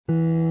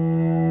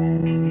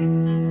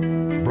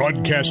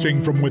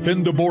Broadcasting from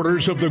within the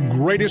borders of the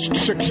greatest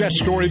success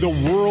story the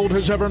world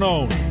has ever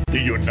known, the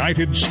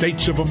United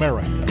States of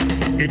America.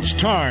 It's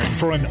time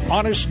for an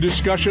honest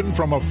discussion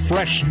from a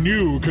fresh,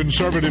 new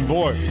conservative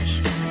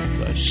voice.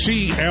 The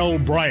C.L.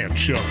 Bryant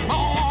Show.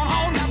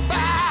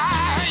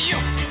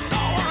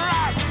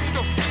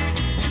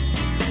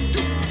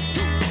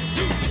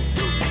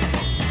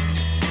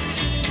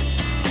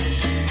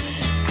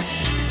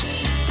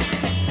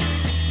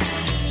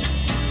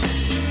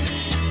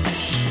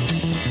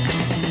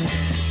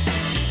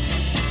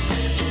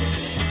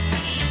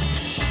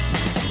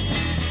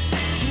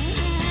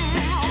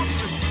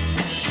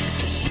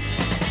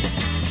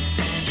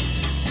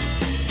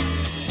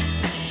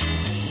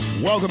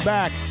 Welcome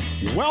back.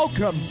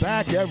 Welcome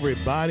back,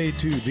 everybody,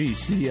 to the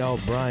C.L.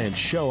 Bryant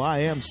Show. I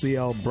am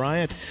C.L.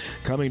 Bryant,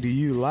 coming to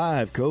you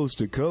live, coast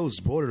to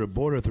coast, border to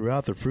border,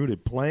 throughout the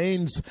fruited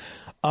plains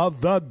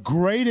of the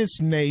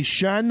greatest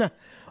nation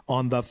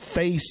on the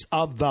face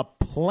of the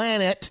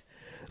planet,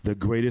 the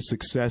greatest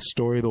success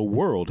story the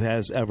world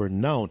has ever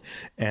known.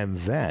 And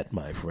that,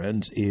 my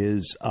friends,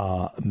 is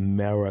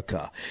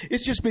America.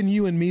 It's just been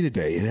you and me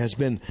today. It has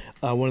been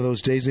one of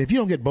those days. If you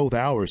don't get both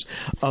hours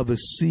of the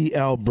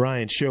C.L.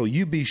 Bryant Show,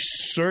 you be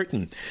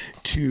certain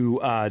to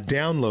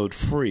download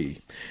free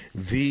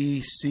the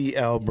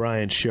C.L.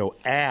 Bryant Show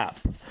app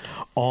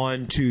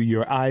onto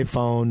your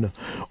iPhone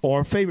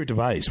or favorite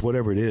device,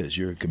 whatever it is,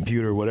 your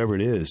computer, whatever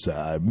it is,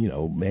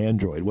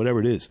 Android, whatever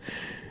it is.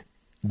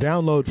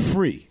 Download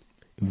free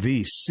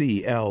the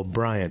C.L.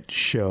 Bryant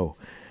Show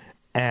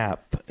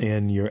app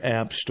in your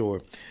app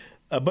store.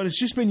 But it's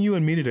just been you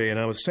and me today, and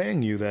I was saying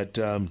to you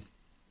that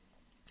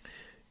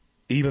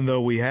even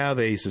though we have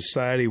a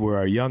society where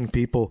our young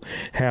people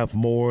have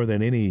more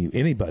than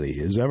anybody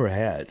has ever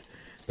had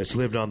that's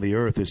lived on the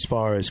earth as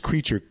far as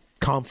creature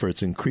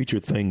comforts and creature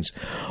things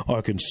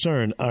are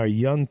concerned, our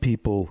young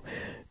people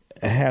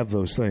have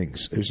those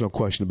things. There's no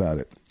question about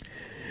it.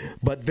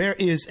 But there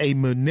is a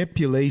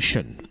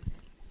manipulation.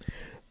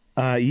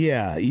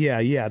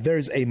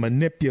 There's a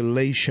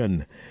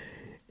manipulation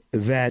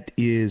that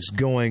is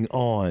going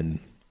on.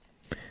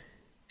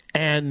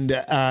 And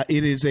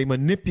it is a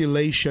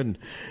manipulation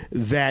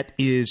that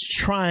is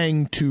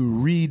trying to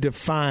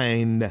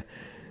redefine,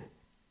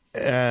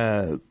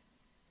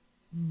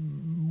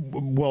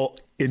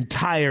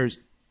 entire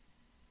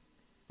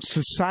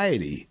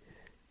society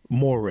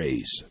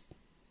mores,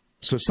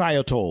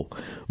 societal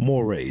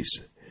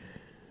mores.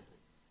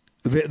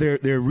 They're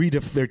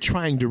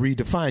trying to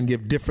redefine,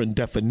 give different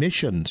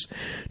definitions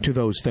to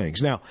those things.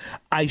 Now,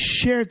 I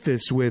shared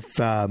this with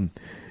some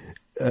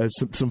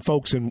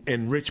folks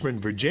in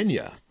Richmond,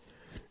 Virginia,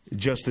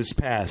 just this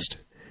past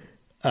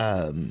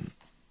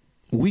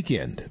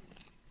weekend,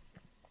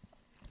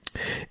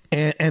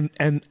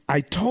 and I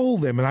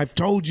told them, and I've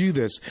told you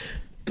this,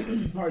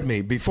 pardon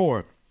me,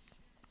 before,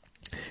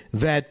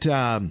 that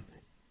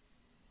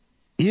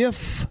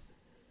if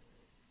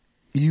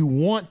you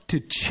want to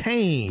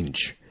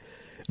change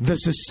the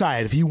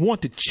society, if you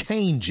want to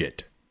change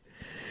it,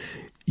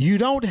 you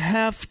don't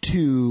have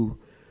to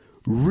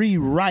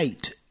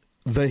rewrite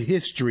the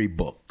history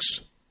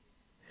books.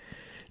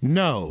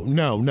 No.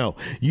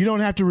 You don't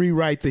have to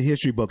rewrite the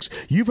history books.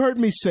 You've heard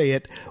me say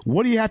it.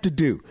 What do you have to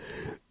do?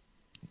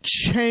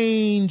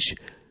 Change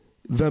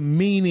the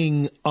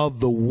meaning of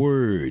the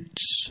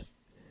words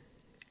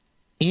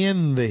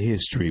in the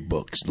history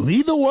books.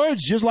 Leave the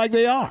words just like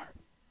they are,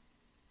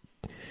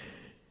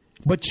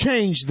 but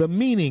change the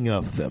meaning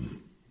of them.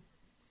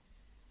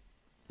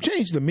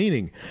 Change the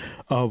meaning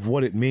of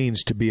what it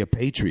means to be a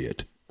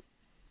patriot.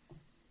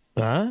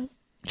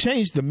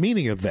 Change the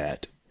meaning of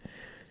that.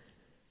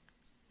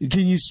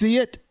 Can you see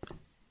it?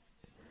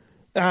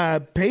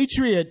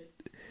 Patriot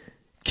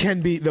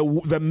can be,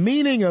 the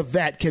meaning of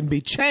that can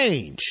be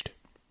changed.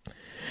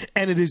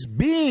 And it is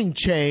being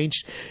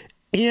changed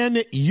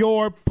in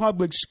your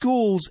public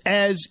schools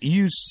as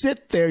you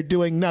sit there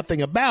doing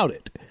nothing about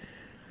it.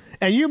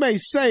 And you may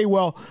say,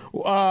 well,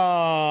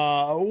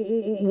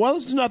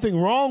 there's nothing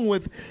wrong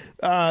with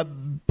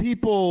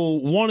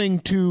people wanting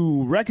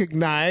to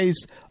recognize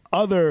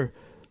other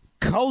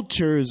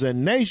cultures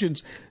and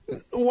nations.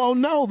 Well,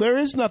 no, there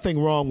is nothing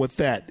wrong with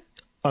that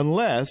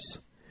unless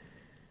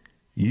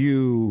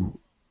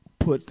you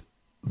put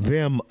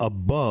them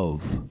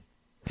above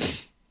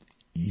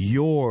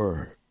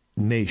your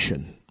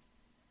nation,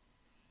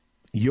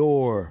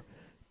 your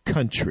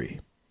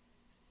country.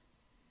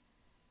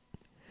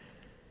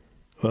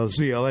 Well,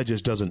 see, that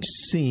just doesn't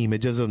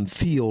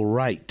feel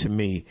right to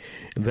me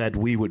that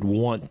we would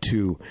want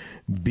to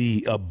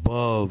be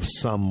above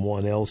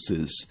someone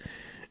else's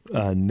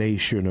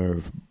nation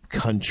or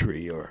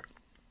country, or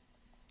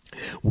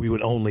we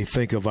would only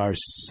think of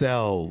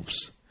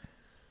ourselves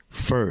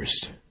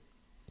first.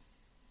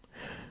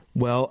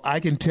 Well, I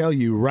can tell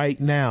you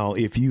right now,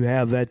 if you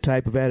have that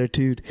type of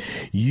attitude,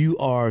 you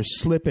are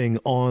slipping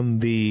on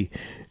the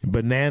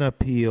banana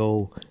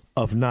peel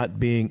of not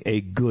being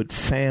a good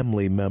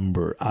family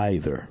member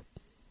either.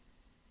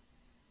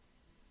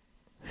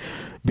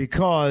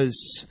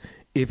 Because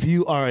if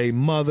you are a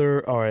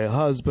mother or a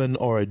husband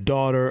or a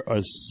daughter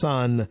or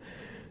son,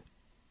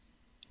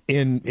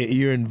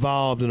 you're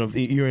involved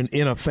you're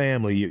in a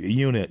family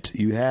unit,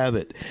 you have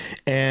it,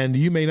 and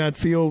you may not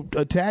feel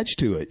attached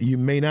to it. You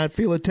may not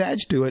feel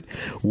attached to it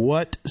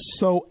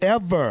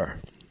whatsoever.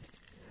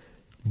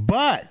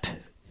 But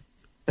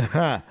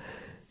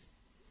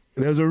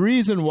there's a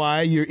reason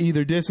why you're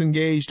either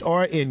disengaged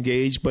or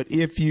engaged. But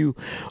if you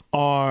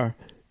are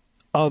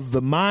of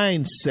the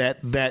mindset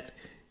that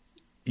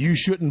you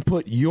shouldn't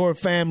put your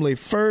family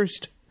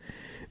first,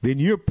 then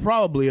you're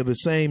probably of the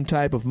same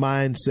type of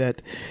mindset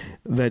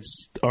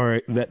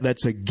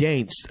that's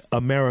against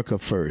America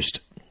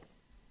first.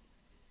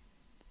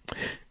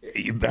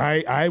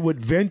 I would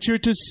venture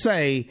to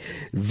say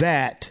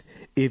that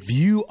if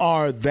you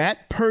are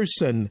that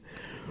person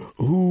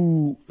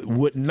who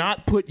would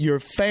not put your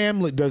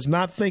family, does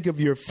not think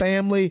of your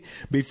family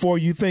before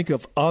you think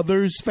of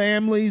others'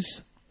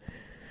 families,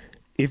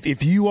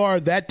 if you are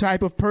that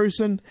type of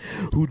person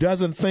who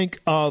doesn't think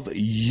of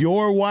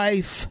your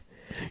wife,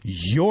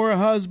 your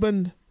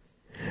husband,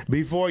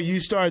 before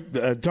you start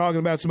talking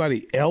about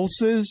somebody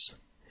else's,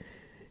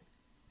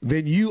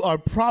 then you are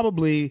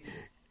probably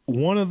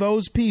one of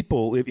those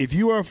people. If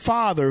you are a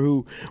father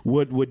who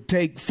would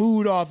take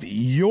food off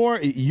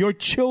your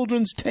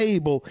children's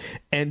table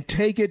and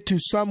take it to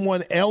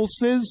someone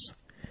else's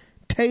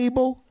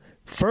table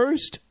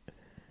first,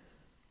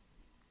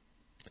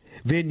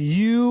 then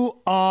you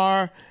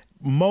are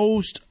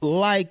most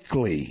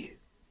likely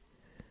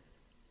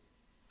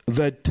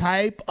the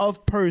type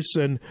of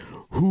person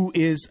who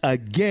is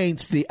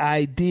against the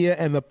idea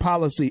and the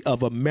policy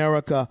of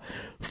America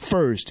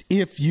first.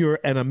 If you're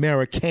an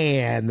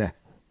American,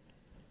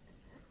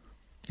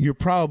 you're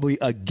probably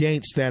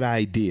against that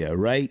idea,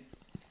 right?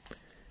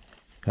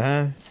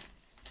 Huh?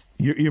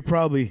 You're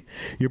probably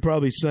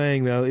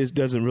saying that it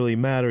doesn't really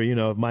matter,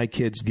 if my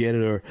kids get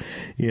it, or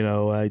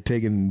I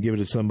take it and give it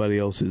to somebody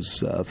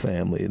else's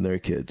family and their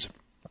kids.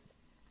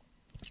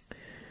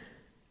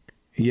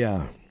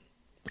 Yeah.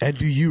 And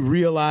do you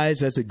realize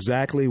that's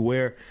exactly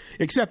where,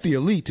 except the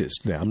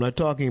elitists now, I'm not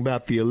talking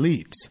about the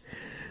elites,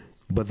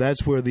 but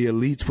that's where the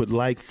elites would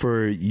like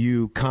for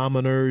you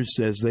commoners,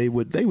 as they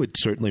would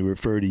certainly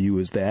refer to you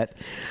as that,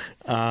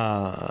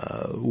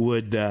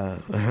 would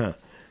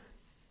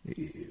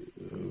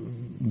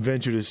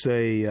venture to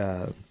say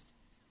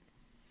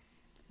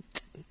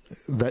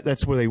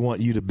that's where they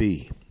want you to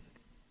be.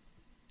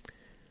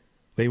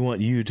 They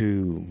want you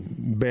to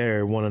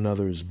bear one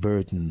another's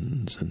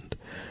burdens, and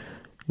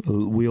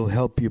we'll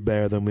help you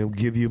bear them. We'll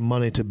give you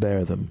money to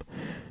bear them.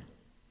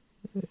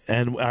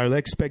 And our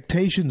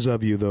expectations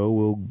of you, though,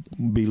 will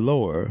be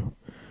lower.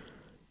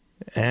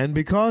 And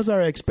because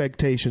our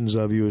expectations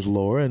of you is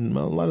lower, and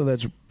a lot of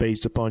that's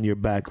based upon your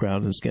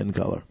background and skin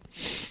color,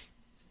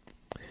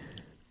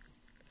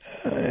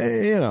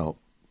 then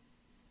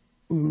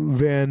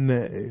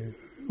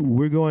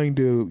we're going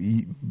to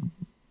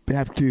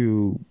have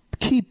to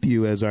keep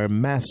you as our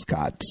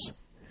mascots.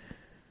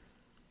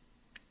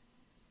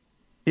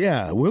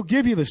 Yeah, we'll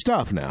give you the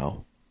stuff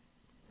now,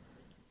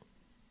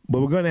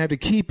 but we're going to have to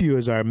keep you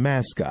as our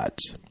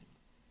mascots.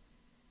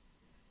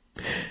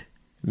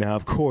 Now,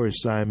 of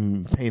course,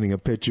 I'm painting a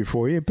picture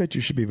for you. A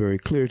picture should be very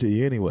clear to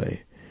you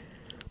anyway.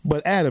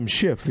 But Adam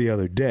Schiff the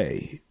other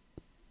day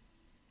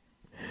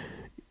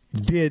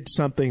did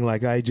something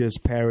like I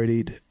just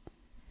parodied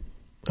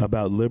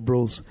about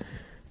liberals,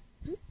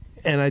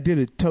 and I did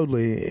it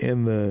totally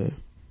in the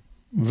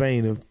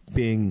vein of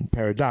being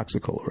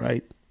paradoxical,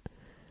 right?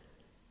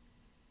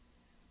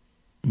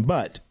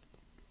 But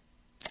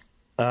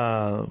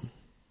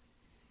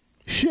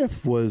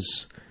Schiff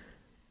was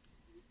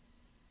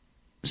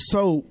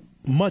so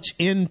much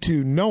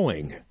into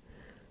knowing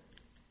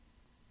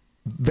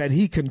that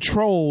he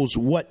controls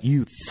what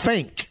you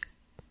think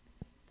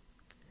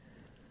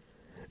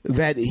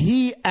that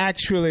he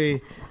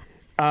actually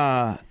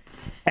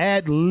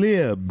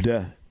ad-libbed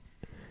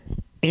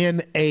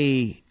in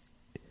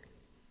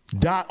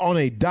on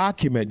a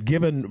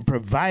document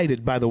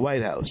provided by the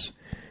White House.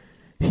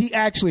 He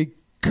actually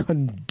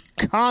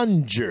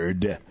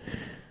conjured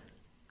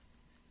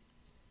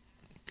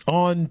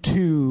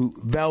onto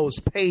those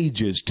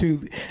pages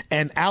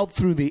and out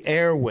through the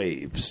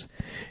airwaves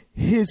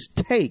his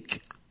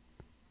take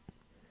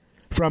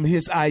from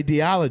his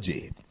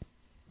ideology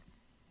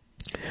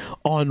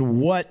on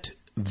what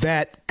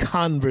that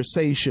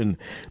conversation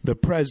the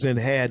president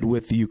had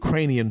with the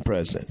Ukrainian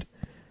president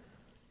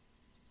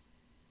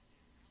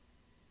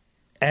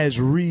as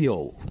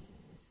real.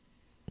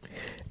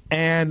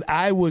 And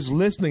I was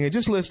listening in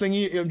airports.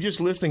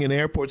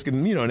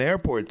 In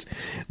airports,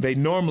 they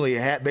normally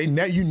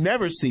you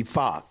never see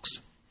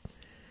Fox.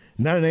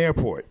 Not an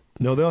airport.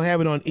 No, they'll have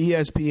it on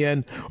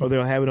ESPN or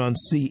they'll have it on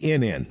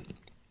CNN.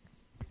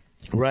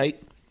 Right?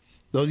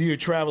 Those of you who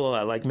travel a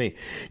lot, like me,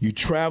 you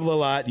travel a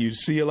lot. You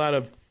see a lot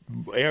of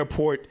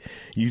airport.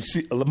 You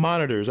see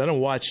monitors. I don't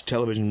watch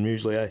television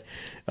usually.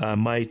 I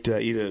might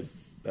eat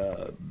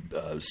a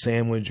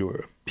sandwich or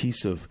a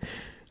piece of.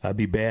 I'd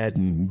be bad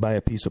and buy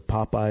a piece of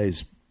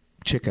Popeye's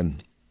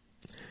chicken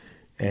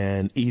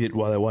and eat it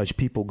while I watch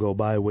people go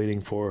by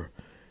waiting for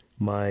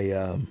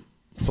my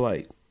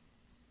flight.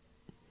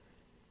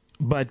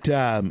 But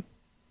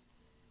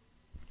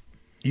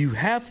you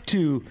have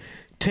to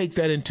take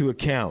that into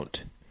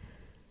account,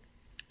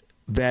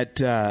 that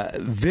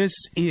this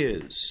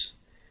is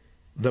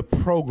the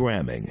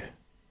programming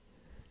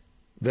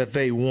that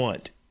they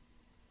want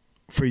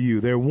for you.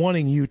 They're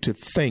wanting you to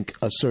think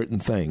a certain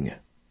thing,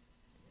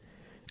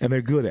 and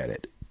they're good at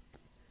it.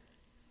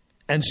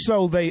 And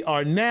so they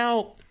are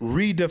now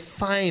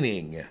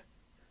redefining,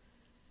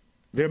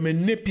 they're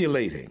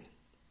manipulating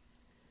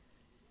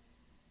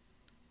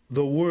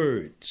the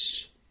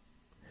words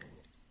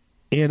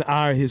in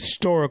our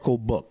historical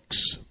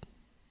books,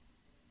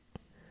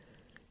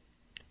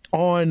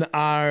 on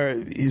our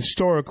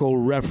historical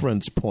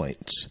reference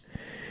points.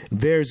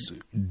 There's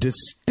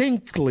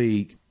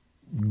distinctly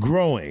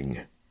growing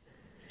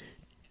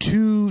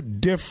two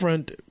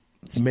different,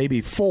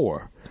 maybe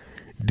four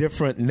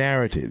different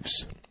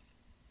narratives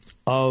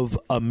of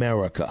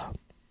America.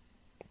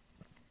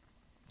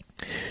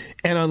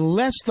 And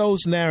unless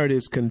those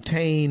narratives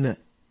contain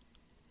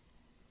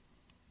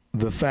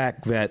the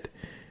fact that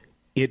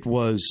it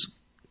was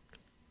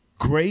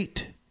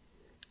great,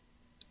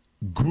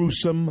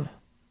 gruesome,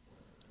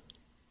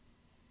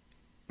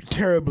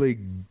 terribly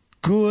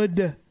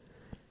good,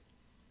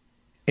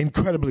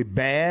 incredibly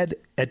bad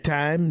at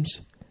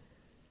times,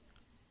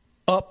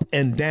 up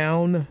and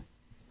down,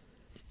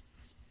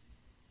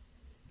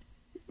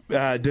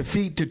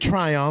 defeat to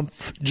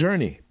triumph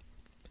journey,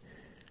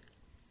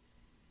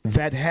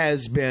 that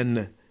has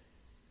been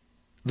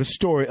the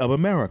story of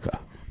America.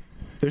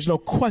 There's no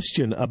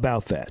question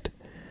about that.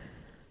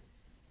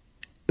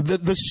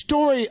 The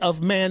story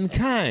of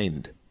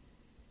mankind,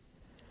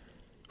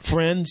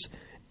 friends,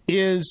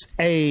 is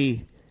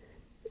a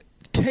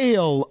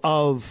tale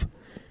of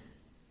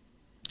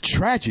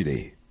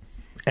tragedy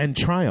and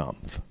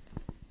triumph.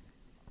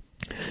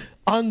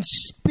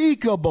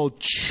 Unspeakable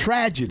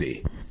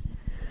tragedy,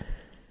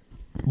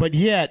 but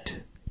yet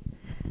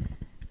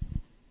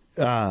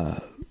thrill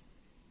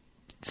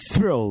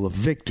of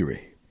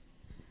victory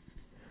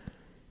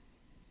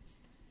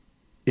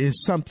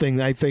is something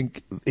I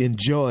think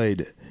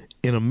enjoyed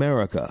in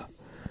America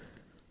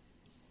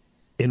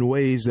in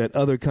ways that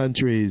other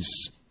countries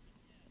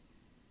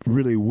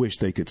really wish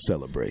they could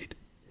celebrate.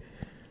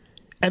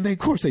 And they, of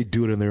course, they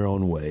do it in their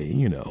own way,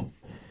 you know.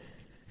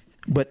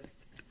 But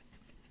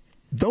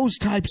those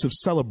types of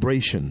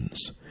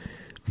celebrations,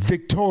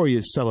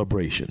 victorious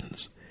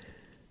celebrations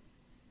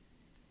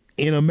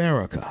in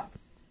America,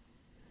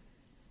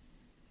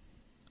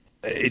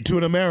 to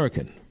an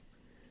American,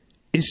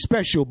 is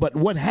special. But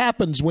what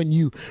happens when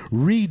you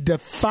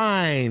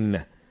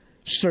redefine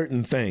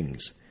certain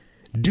things?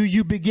 Do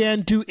you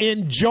begin to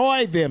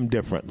enjoy them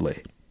differently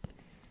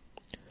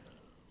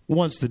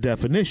once the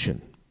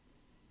definition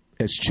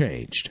has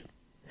changed?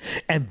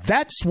 And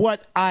that's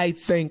what I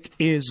think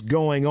is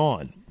going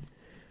on,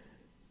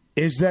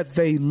 is that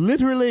they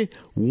literally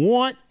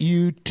want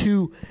you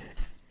to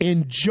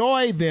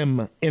enjoy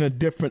them in a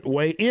different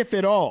way, if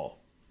at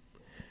all.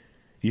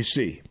 You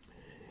see,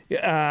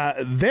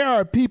 there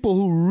are people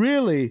who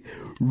really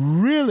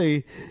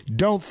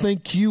don't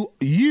think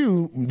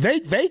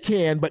they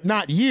can, but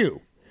not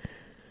you,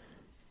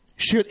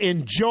 should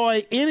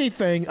enjoy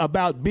anything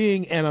about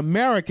being an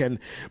American,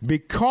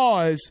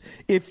 because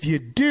if you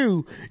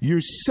do,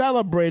 you're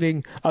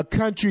celebrating a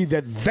country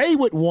that they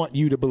would want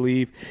you to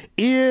believe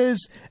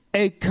is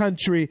a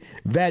country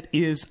that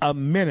is a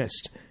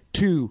menace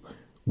to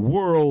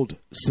world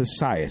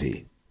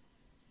society.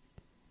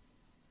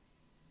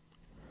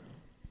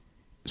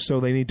 So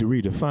they need to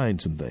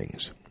redefine some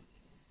things.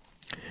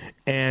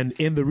 And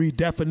in the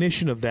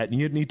redefinition of that, and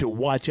you need to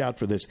watch out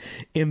for this,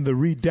 in the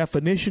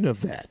redefinition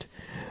of that,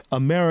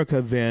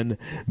 America then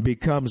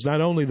becomes not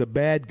only the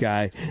bad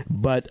guy,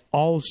 but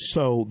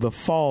also the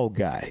fall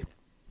guy,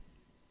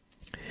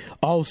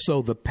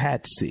 also the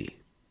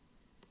patsy.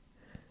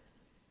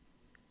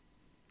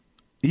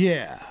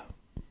 Yeah.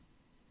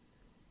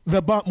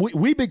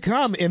 We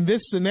become, in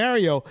this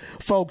scenario,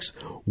 folks,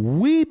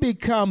 we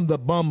become the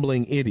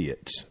bumbling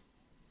idiots.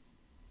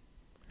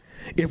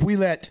 If we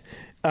let,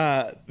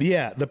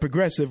 the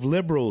progressive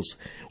liberals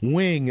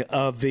wing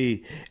of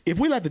if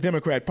we let the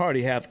Democrat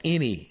Party have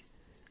any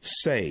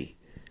say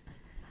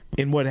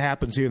in what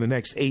happens here in the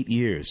next 8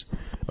 years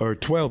or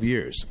 12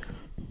 years,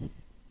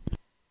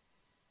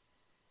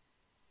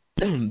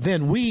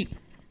 then we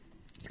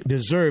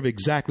deserve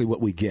exactly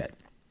what we get.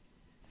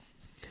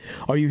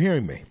 Are you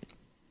hearing me?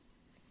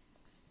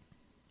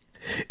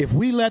 If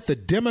we let the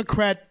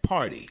Democrat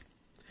Party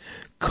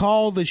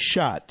call the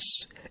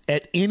shots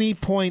at any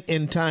point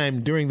in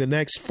time during the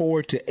next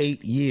 4 to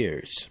 8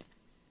 years,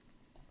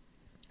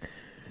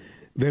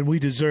 then we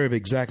deserve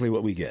exactly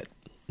what we get.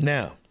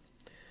 Now,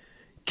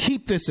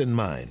 keep this in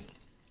mind.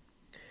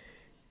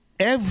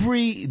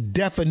 Every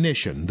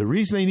definition, the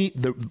reason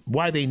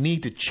why they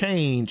need to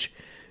change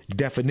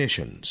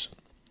definitions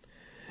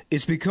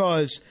is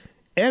because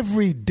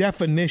every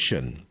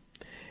definition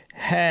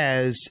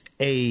has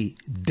a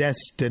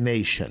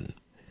destination.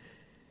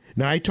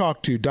 Now, I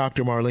talk to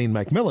Dr. Marlene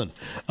McMillan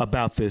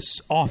about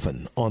this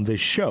often on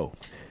this show.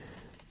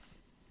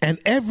 And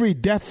every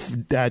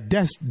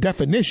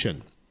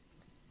definition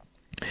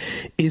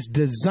is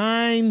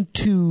designed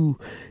to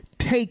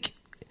take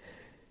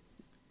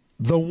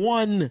the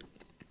one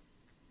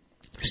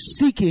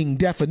seeking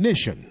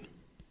definition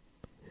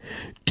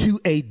to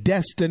a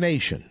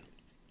destination.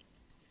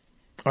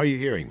 Are you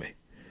hearing me?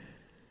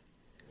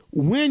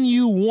 When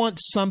you want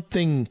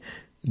something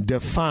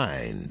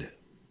defined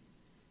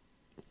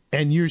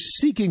and you're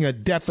seeking a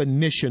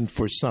definition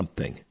for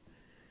something,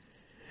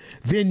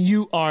 then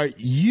you are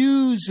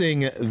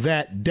using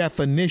that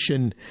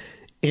definition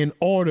in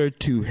order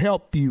to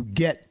help you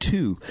get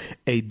to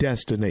a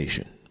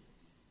destination.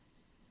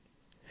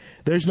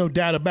 There's no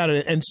doubt about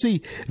it. And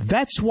see,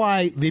 that's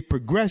why the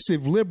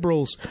progressive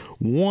liberals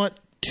want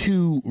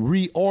to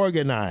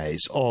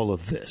reorganize all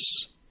of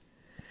this,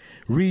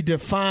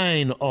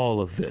 redefine all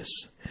of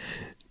this,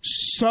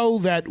 so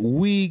that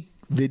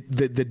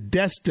the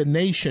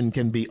destination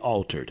can be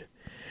altered.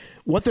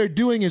 What they're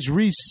doing is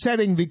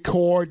resetting the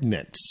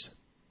coordinates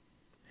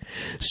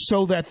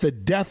so that the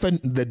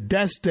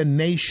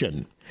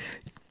destination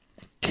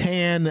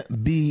can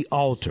be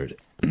altered.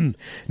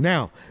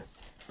 Now,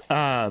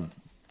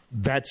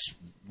 that's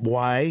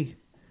why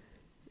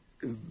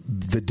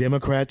the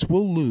Democrats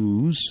will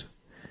lose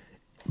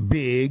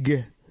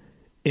big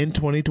in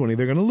 2020.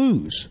 They're going to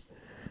lose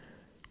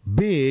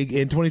big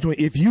in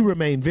 2020 if you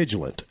remain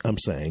vigilant. I'm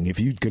saying if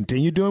you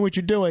continue doing what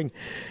you're doing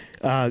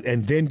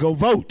and then go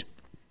vote,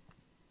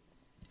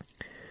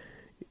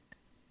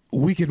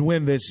 we can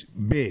win this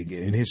big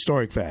in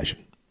historic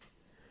fashion.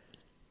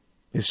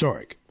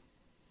 Historic.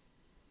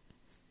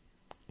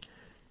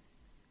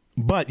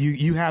 But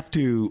you have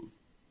to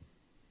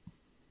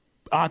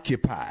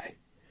occupy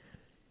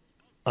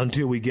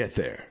until we get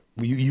there.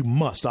 You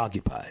must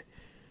occupy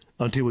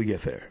until we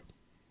get there.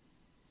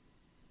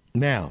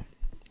 Now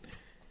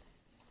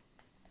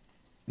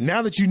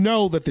that you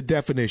know that the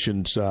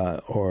definitions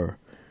are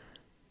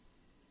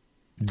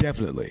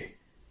definitely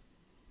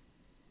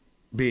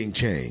being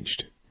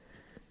changed,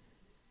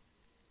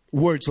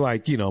 words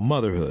like,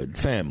 motherhood,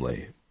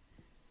 family,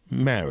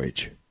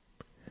 marriage,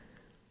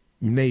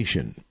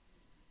 nation,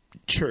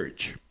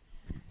 church,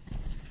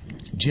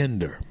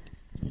 gender.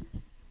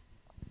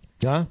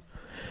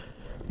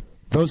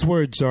 Those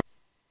words are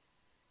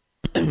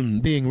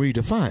being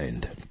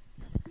redefined.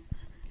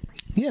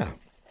 Yeah.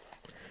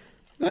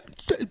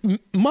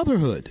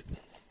 Motherhood.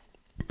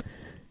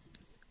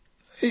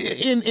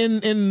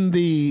 In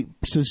the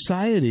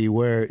society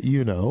where,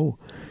 you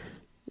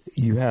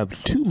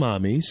have two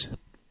mommies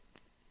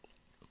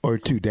or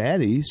two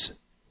daddies,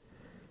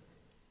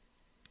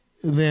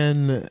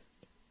 then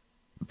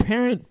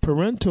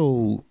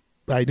parental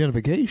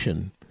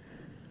identification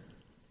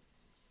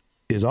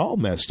is all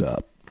messed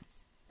up.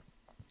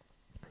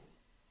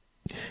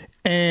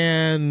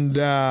 And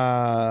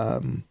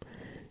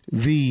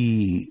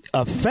the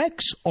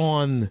effects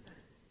on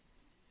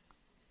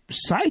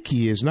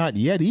psyche is not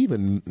yet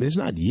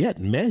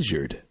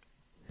measured.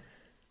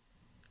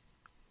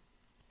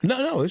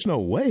 No, there's no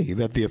way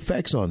that the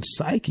effects on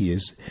psyche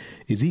is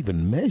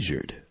even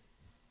measured.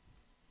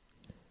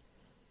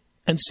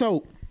 And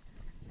so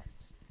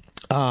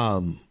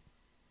the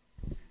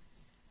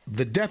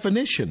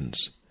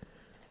definitions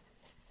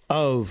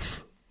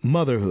of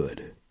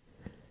motherhood,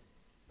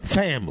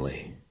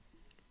 family,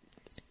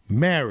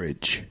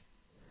 marriage,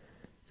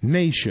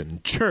 nation,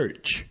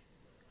 church,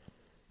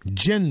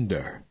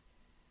 gender,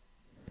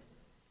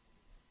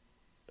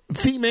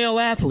 female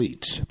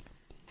athletes.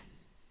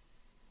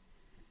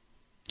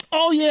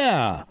 Oh,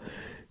 yeah,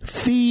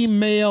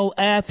 female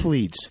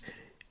athletes.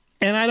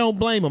 And I don't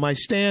blame them. I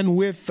stand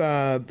with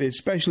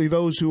especially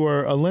those who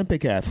are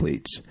Olympic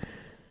athletes.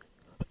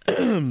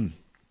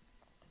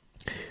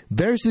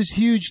 There's this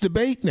huge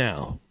debate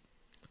now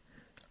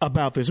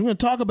about this. We're going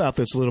to talk about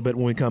this a little bit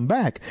when we come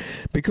back,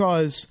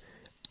 because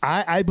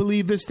I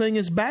believe this thing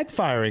is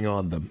backfiring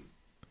on them.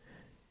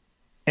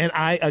 And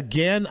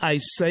I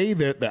say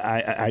that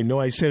I know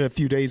I said it a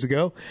few days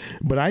ago,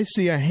 but I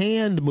see a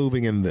hand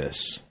moving in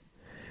this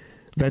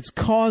that's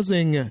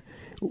causing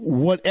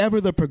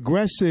whatever the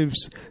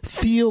progressives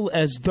feel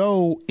as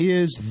though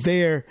is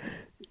their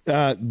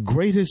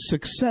greatest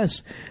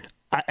success.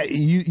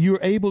 You're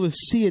able to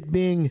see it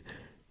being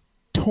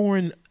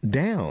torn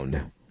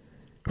down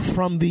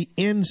from the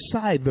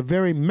inside. The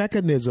very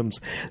mechanisms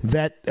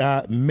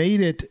that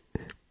made it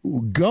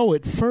go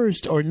at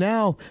first are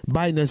now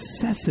by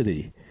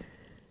necessity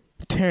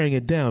tearing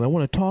it down. I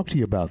want to talk to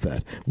you about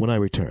that when I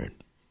return.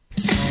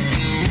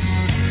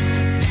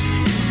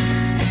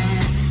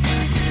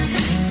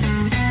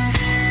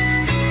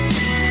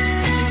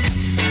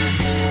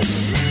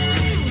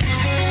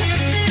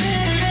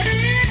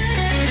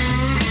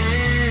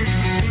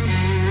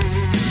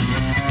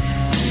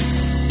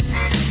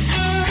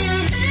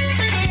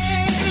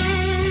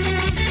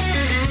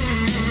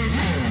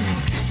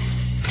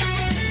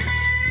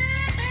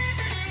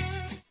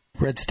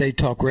 Red State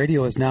Talk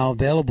Radio is now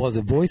available as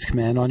a voice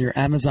command on your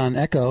Amazon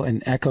Echo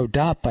and Echo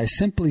Dot by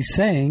simply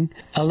saying,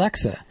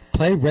 Alexa,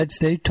 play Red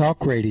State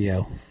Talk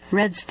Radio.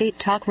 Red State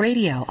Talk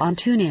Radio on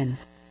TuneIn.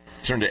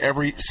 Concern to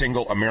every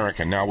single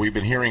American. Now, we've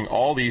been hearing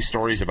all these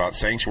stories about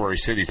sanctuary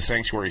cities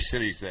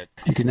that...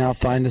 You can now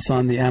find us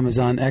on the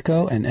Amazon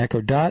Echo and Echo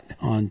Dot,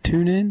 on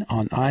TuneIn,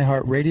 on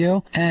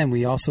iHeartRadio, and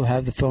we also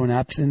have the phone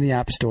apps in the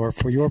App Store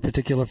for your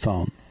particular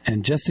phone.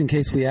 And just in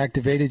case we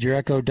activated your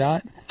Echo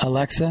Dot,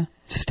 Alexa,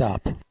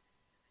 stop.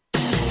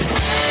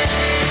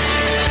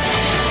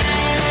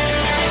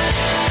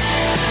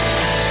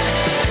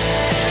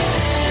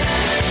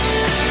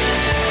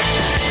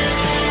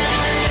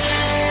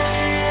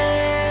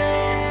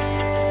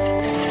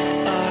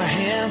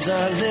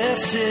 Are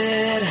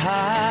lifted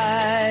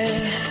high.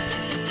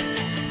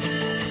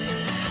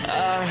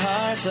 Our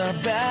hearts are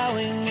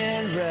bowing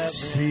in reverence.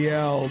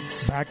 CL,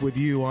 back with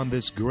you on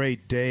this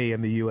great day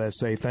in the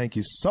USA. Thank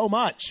you so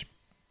much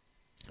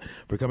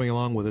for coming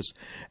along with us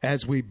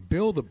as we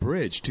build the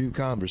bridge to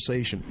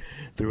conversation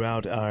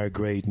throughout our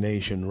great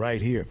nation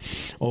right here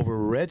over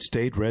Red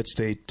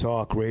State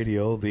Talk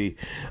Radio, the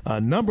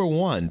number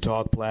one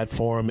talk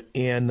platform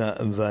in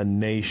the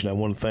nation. I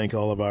want to thank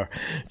all of our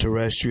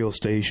terrestrial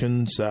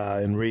stations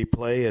in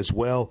replay, as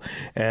well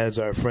as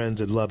our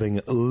friends at Loving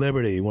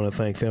Liberty. I want to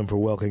thank them for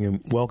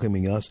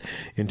welcoming us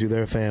into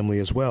their family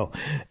as well.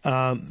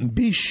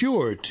 Be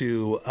sure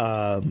to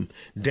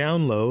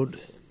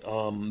download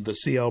the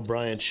CL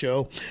Bryant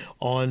Show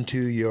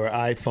onto your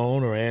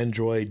iPhone or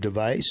Android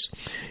device,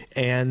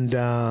 and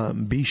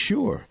be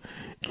sure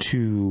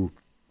to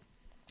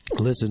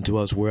listen to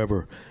us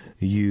wherever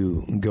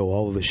you go.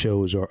 All of the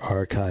shows are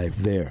archived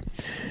there.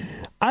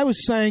 I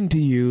was saying to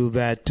you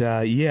that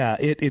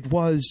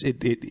the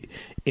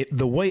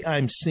way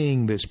I'm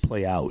seeing this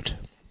play out,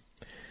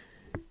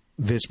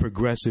 this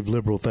progressive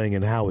liberal thing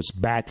and how it's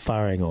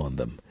backfiring on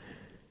them,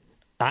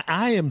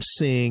 I am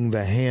seeing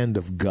the hand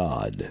of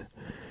God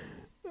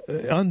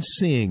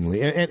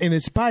unseeingly, and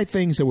it's by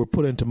things that were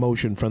put into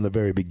motion from the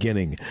very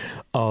beginning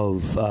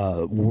of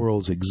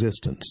world's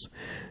existence.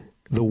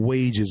 The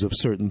wages of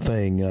certain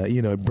thing,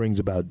 it brings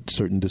about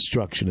certain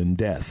destruction and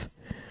death.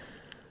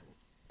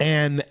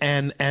 And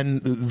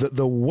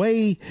the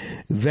way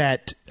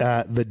that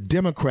the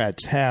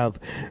Democrats have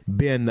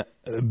been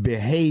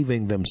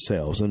behaving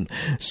themselves, and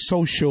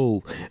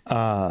social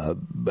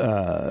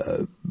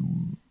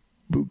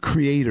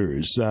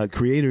creators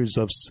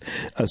of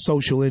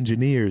social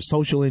engineers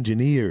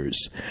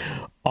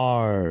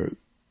are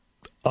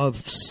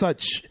of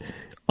such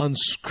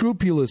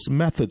unscrupulous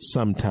methods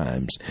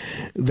sometimes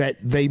that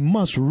they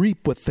must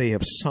reap what they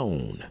have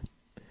sown.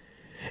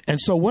 And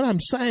so what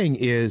I'm saying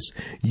is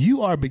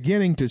you are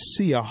beginning to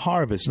see a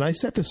harvest, and I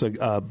said this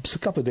a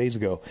couple of days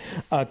ago,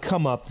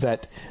 come up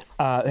that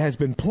has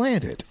been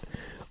planted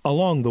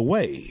along the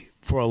way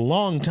for a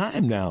long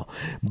time now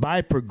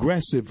by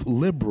progressive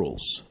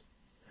liberals,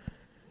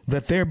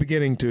 that they're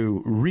beginning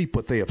to reap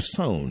what they have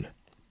sown.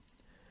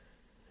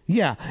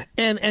 Yeah,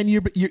 and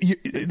you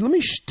let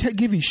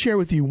me share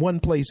with you one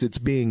place it's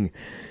being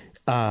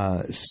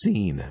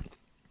seen.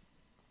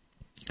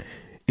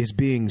 Is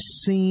being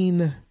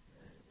seen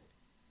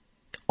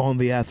on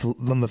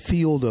the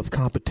field of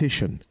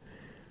competition,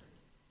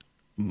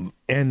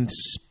 and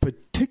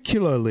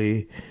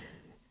particularly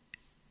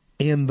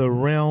in the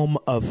realm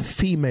of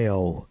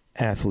female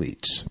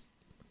athletes.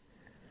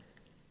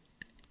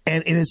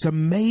 And it's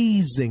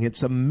amazing.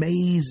 It's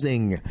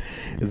amazing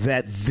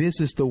that this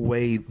is the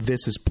way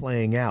this is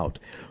playing out.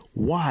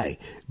 Why?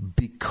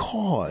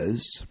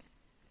 Because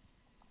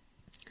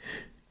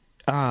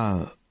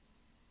the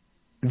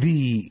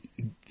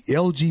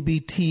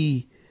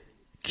LGBTQ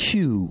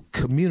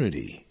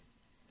community,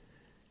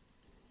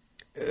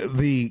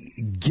 the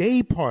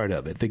gay part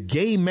of it, the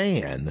gay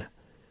man,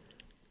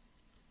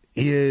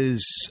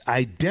 is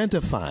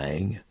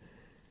identifying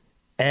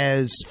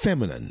as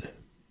feminine.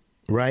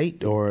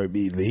 Right? Or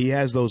he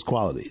has those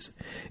qualities,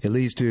 at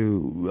least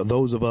to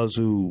those of us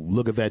who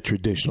look at that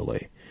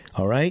traditionally.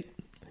 All right?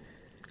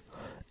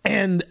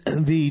 And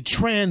the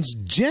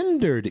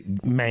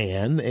transgendered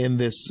man in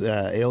this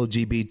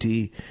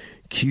LGBTQ,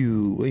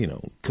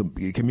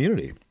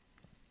 community,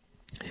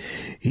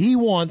 he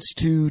wants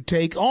to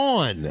take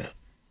on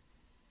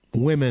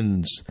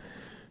women's,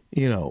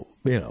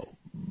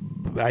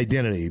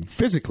 identity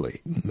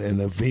physically, and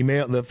the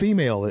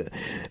female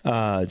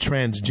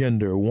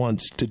transgender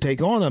wants to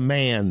take on a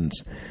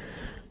man's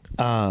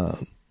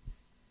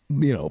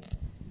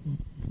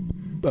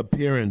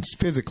appearance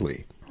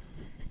physically,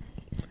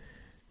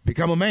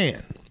 become a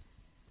man.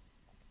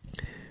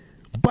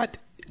 But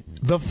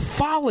the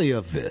folly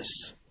of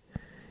this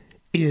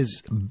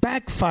is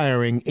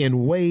backfiring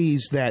in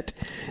ways that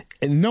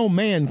no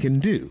man can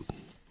do.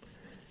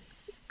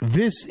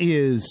 This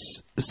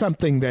is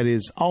something that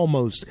is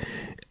almost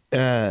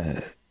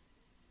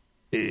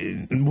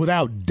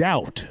without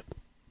doubt,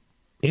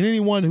 and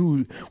anyone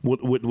who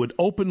would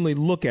openly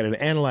look at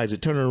it, analyze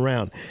it, turn it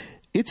around,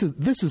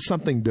 this is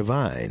something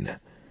divine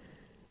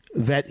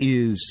that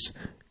is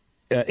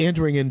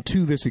entering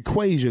into this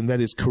equation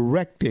that is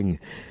correcting,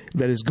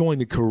 that is going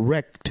to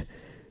correct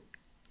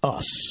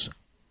us.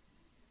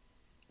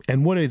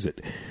 And what is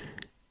it?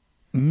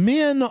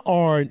 Men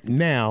are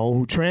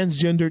now,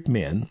 transgendered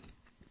men,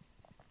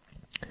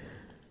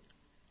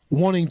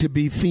 wanting to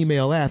be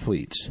female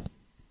athletes.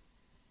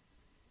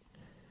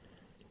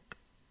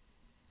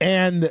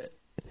 And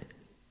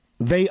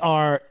they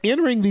are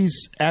entering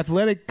these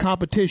athletic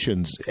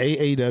competitions,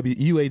 AAW,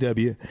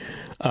 UAW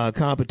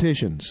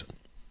competitions.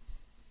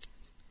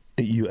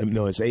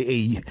 No, it's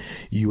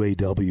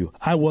UAW.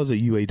 I was a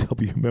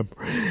UAW member.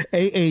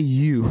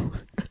 AAU.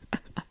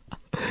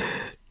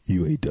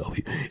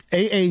 UAW.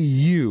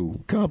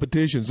 AAU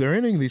competitions. They're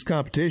entering these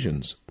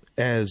competitions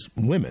as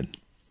women.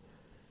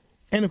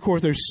 And, of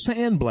course, they're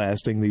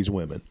sandblasting these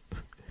women,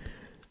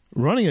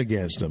 running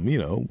against them,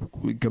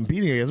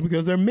 competing against them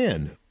because they're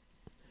men.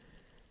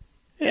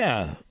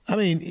 Yeah. I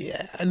mean,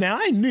 now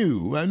I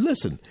knew,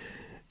 listen,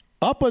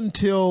 up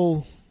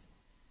until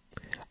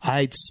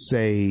I'd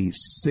say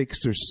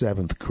 6th or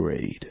 7th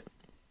grade,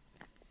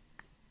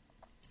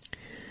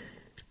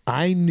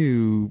 I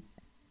knew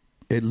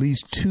at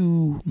least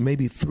 2,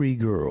 maybe 3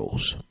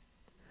 girls.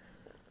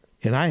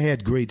 And I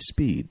had great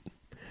speed.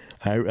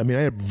 I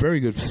had very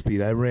good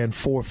speed. I ran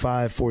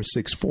 4.5,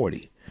 4.6,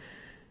 40.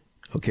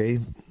 Okay?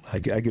 I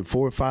could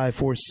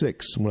 4.5,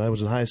 4.6 when I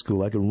was in high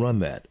school. I could run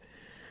that.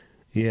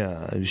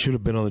 Yeah, I should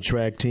have been on the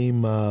track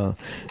team I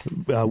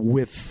should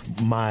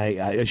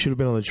have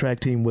been on the track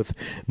team with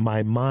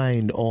my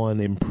mind on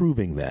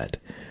improving that.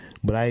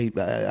 But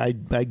I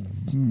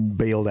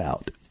bailed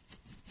out.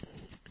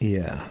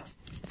 Yeah.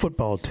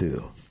 Football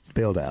too.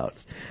 Bailed out.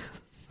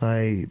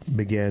 I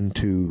began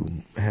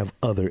to have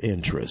other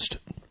interest.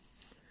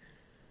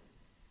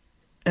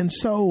 And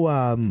so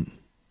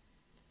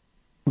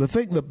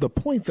the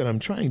point that I'm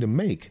trying to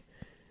make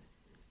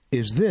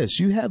is this.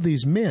 You have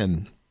these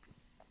men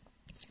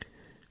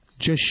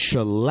just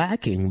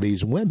shellacking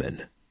these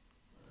women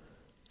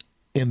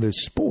in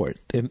this sport,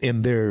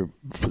 in their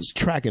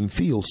track and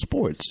field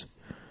sports.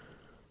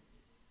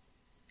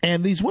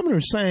 And these women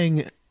are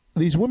saying,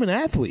 these women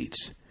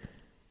athletes,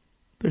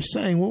 they're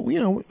saying, well,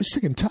 we're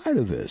sick and tired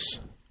of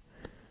this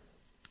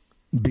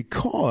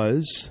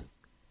because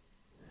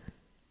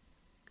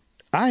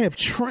I have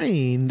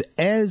trained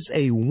as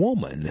a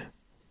woman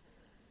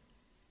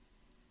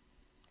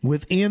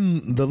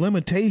within the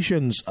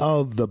limitations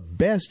of the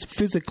best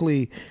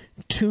physically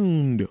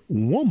tuned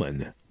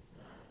woman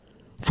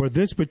for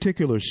this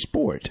particular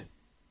sport.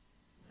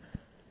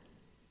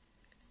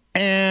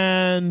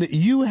 And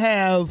you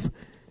have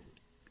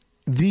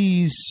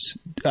these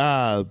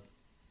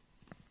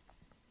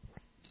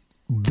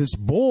this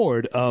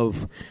board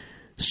of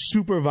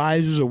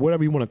supervisors or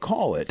whatever you want to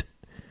call it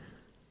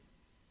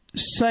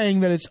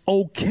saying that it's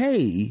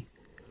okay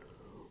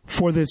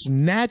for this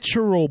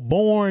natural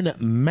born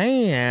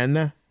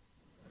man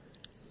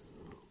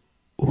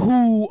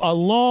who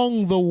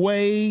along the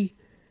way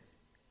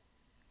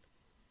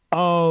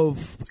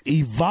of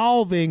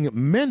evolving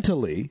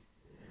mentally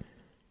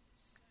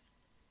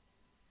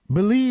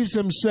believes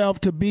himself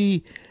to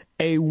be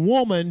a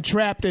woman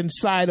trapped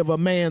inside of a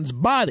man's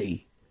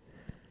body.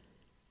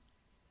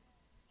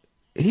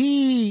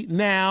 He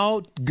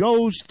now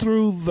goes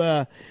through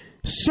the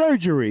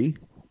surgery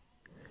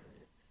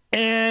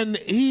and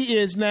he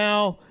is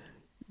now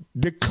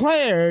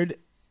declared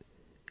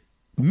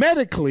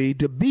medically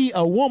to be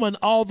a woman,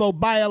 although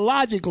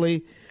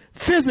biologically,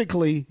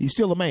 physically, he's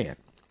still a man.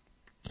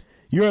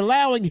 You're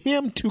allowing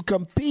him to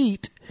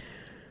compete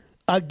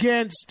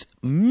against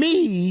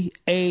me,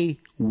 a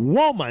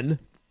woman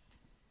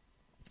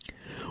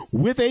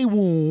with a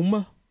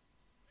womb.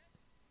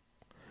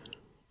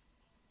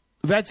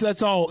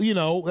 That's all,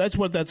 that's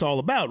what that's all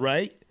about,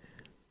 right?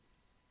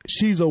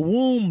 She's a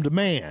wombed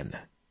man,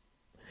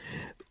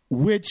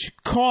 which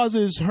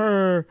causes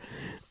her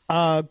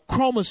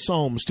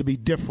chromosomes to be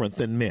different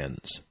than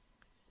men's.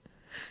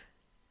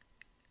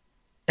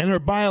 And her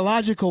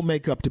biological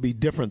makeup to be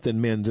different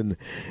than men's. And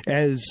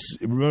as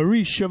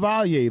Maurice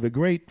Chevalier, the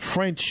great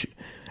French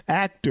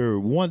actor,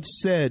 once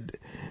said,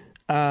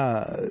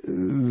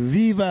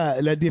 vive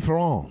la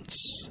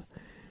différence.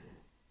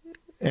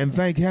 And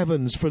thank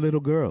heavens for little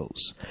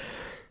girls.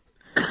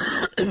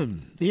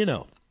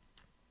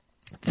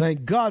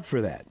 Thank God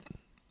for that.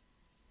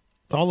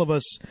 All of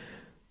us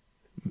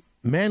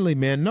manly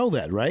men know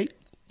that, right?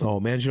 Oh,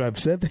 man, should I have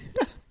said that?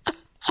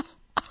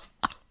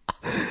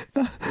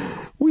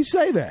 We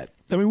say that.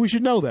 I mean, we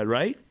should know that,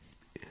 right?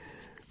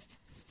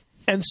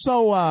 And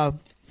so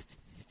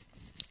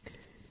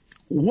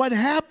what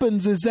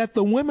happens is that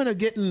the women are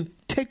getting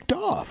ticked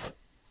off.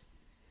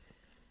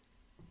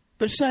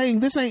 They're saying,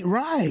 this ain't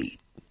right.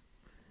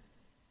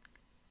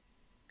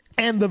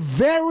 And the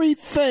very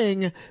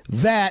thing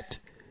that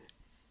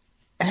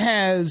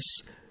has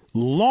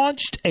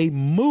launched a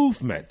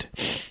movement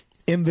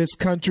in this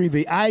country,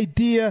 the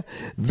idea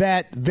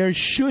that there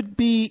should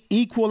be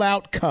equal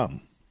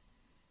outcome,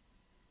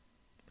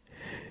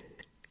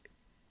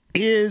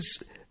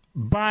 is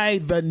by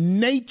the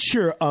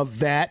nature of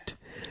that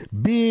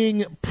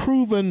being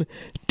proven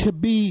to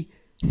be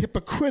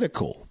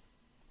hypocritical.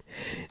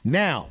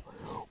 Now,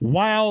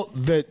 while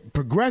the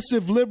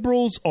progressive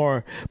liberals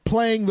are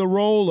playing the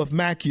role of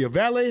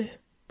Machiavelli,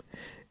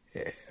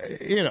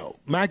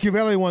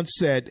 Machiavelli once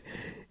said,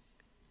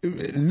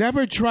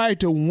 never try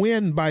to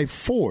win by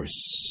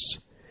force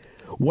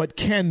what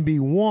can be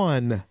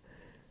won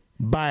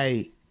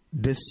by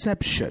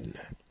deception.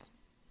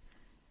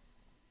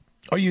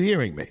 Are you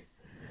hearing me?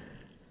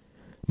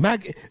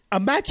 A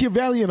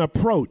Machiavellian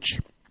approach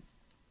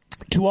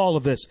to all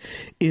of this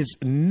is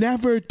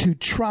never to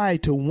try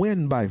to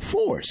win by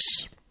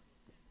force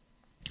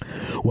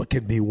what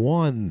can be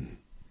won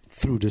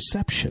through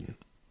deception.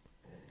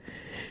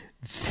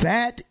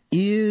 That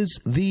is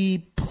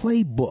the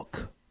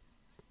playbook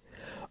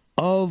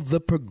of the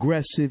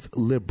progressive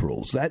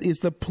liberals. That is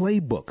the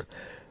playbook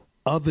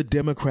of the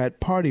Democrat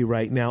Party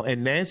right now.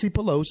 And Nancy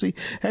Pelosi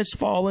has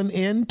fallen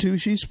into,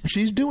 she's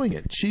doing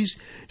it. She's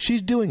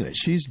doing it.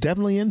 She's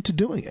definitely into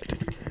doing it.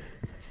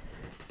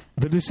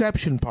 The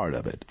deception part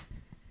of it.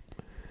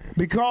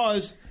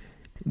 Because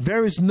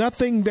there is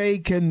nothing they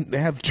can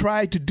have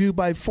tried to do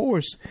by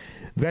force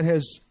that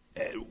has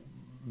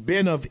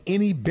been of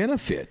any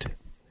benefit.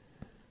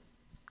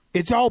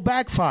 It's all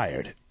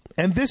backfired.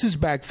 And this is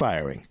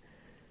backfiring.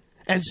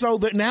 And so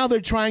now they're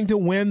trying to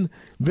win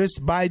this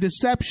by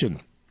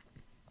deception.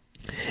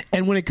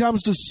 And when it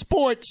comes to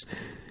sports,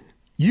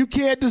 you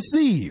can't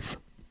deceive.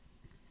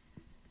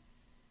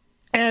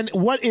 And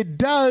what it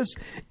does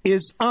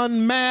is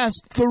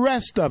unmask the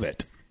rest of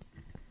it.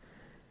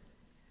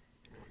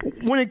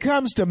 When it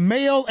comes to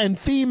male and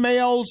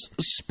females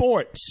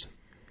sports,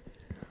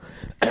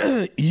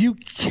 you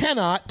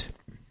cannot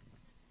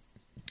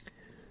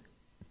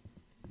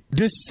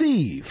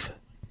deceive.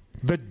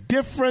 The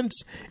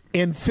difference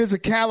in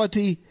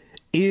physicality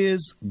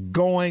is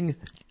going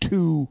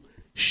to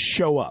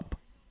show up.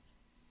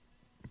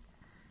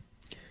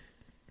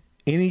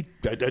 Any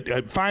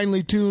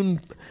finely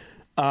tuned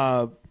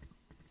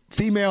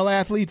female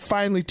athlete,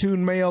 finely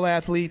tuned male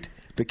athlete,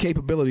 the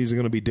capabilities are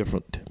going to be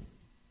different.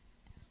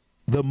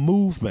 The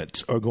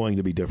movements are going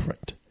to be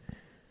different.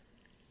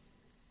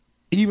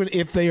 Even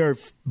if they are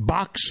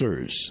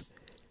boxers,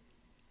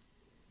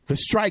 the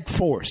strike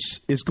force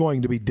is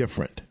going to be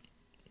different.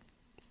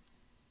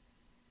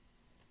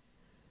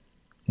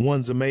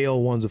 One's a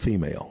male, one's a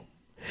female.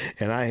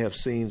 And I have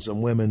seen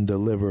some women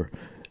deliver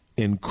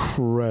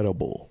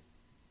incredible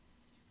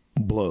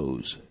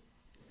blows.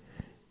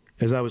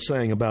 As I was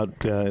saying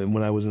about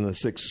when I was in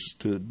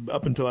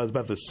up until I was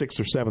about the 6th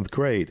or 7th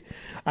grade,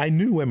 I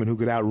knew women who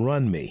could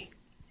outrun me.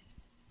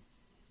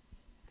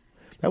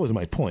 That was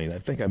my point. I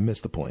think I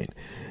missed the point.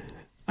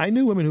 I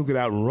knew women who could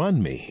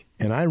outrun me,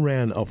 and I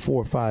ran a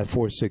 4.5,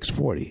 4.6,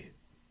 40.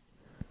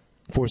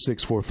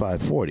 4.6,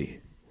 4.5, 40.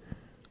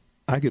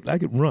 I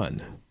could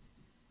run.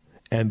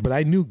 But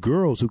I knew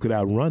girls who could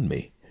outrun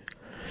me.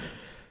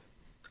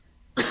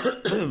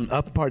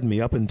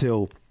 up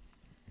until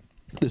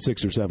the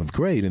 6th or 7th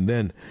grade. And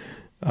then,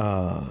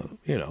 I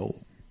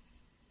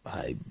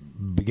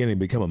began to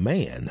become a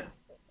man.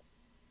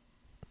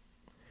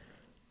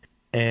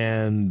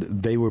 And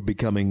they were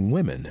becoming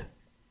women.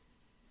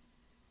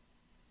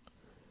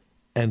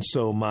 And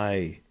so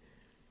my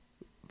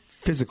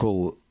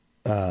physical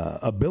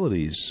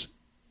abilities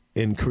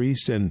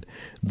increased, and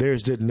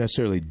theirs didn't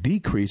necessarily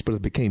decrease, but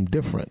it became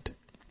different.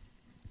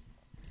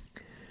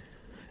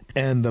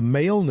 And the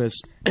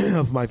maleness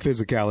of my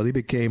physicality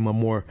became a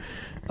more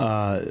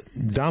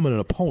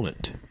dominant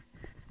opponent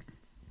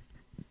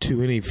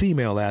to any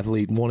female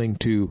athlete wanting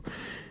to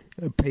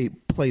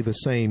play the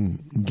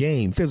same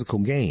game, physical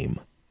game,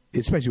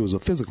 especially if it was a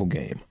physical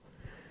game.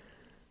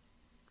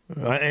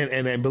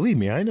 And believe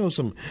me, I know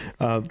some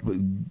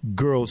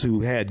girls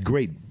who had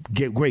great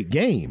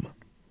game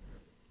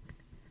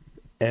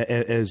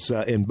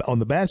on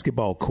the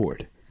basketball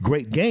court,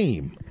 great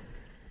game,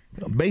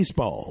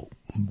 baseball,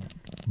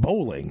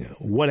 bowling,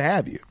 what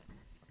have you.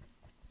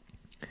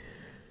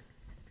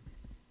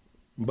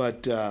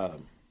 But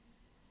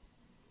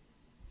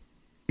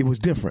it was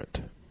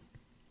different.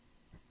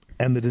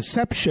 And the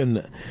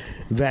deception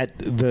that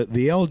the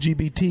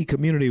LGBT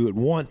community would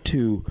want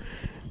to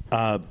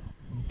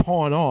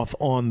pawn off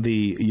on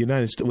the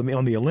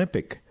on the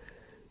Olympic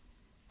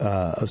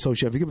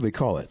Association, I forget what they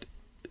call it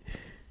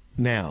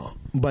now,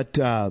 but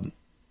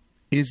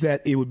is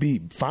that it would be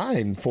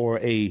fine for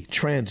a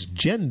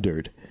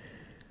transgendered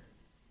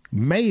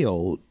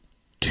male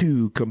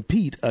to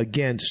compete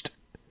against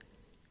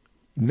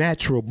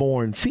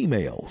natural-born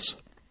females.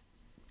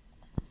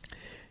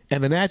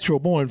 And the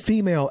natural-born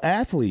female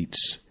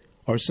athletes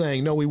are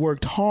saying, no, we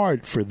worked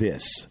hard for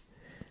this.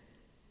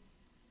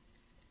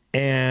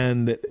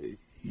 And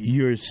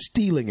you're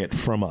stealing it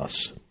from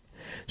us.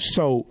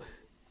 So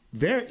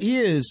there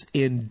is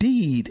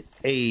indeed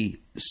a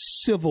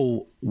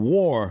civil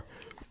war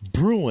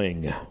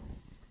brewing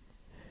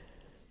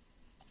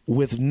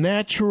with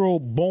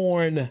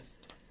natural-born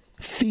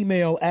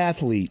female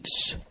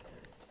athletes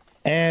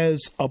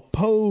as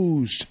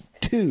opposed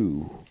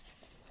to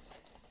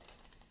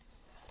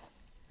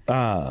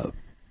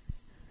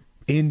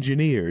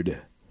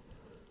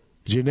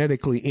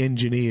genetically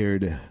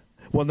engineered,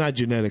 well, not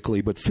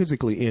genetically, but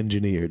physically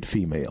engineered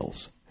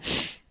females.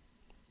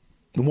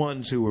 The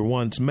ones who were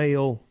once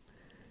male,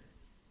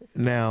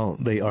 now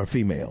they are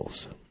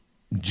females,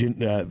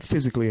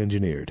 physically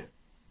engineered.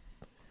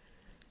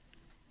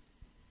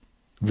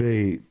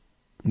 The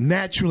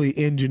naturally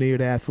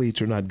engineered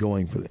athletes are not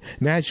going for it.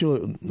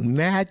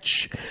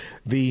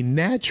 The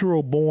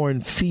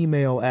natural-born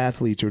female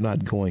athletes are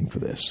not going for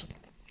this.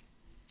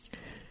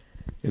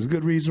 There's a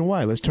good reason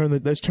why. Let's turn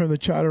the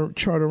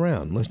chart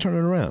around. Let's turn it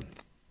around.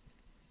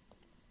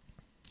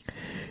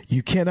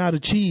 You cannot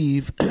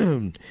achieve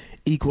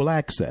equal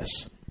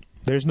access.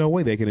 There's no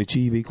way they can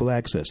achieve equal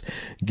access.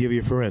 Give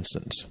you for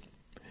instance.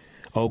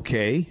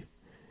 Okay.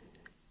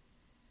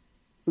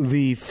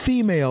 The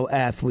female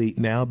athlete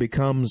now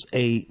becomes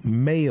a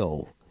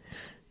male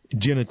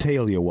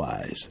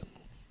genitalia-wise.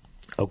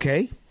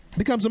 Okay?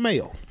 Becomes a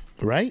male,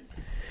 right?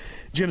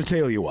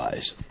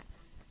 Genitalia-wise.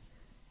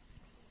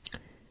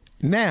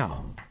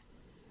 Now,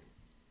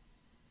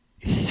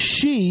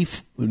 she,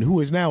 who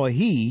is now a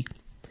he,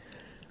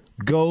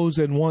 goes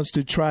and wants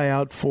to try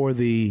out for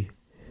the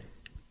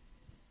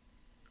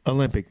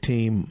Olympic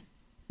team,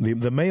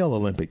 the male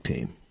Olympic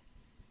team,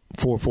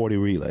 440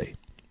 relay.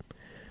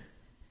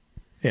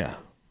 Yeah.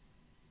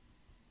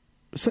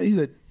 Say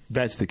that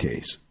that's the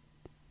case.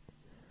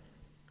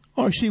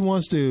 Or she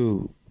wants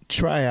to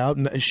try out,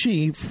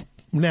 she,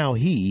 now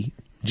he,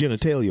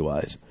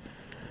 genitalia-wise,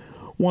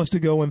 wants to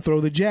go and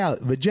throw the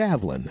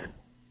javelin.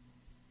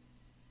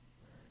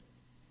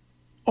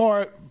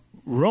 Or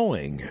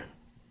rowing.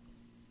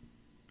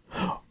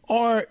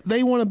 Or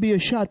they want to be a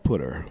shot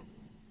putter.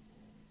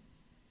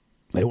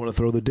 They want to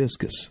throw the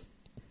discus.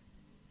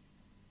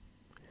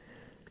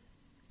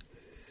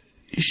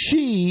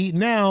 She,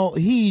 now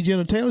he,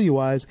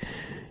 genitalia-wise,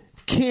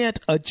 can't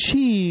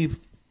achieve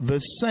the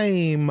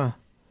same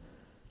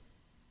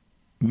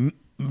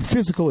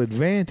physical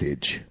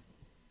advantage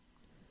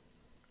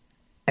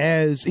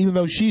as, even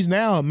though she's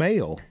now a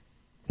male,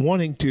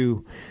 wanting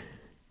to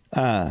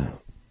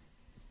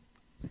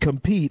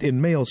compete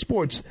in male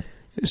sports,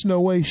 there's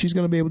no way she's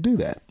going to be able to do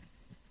that.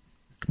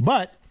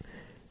 But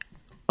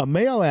a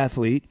male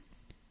athlete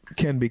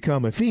can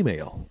become a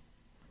female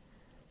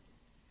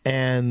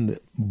and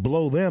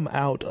blow them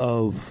out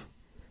of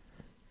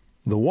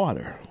the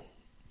water,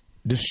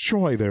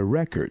 destroy their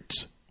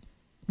records,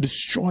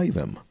 destroy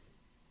them.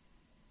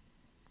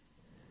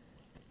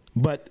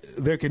 But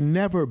there can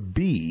never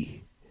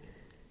be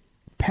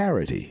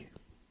parity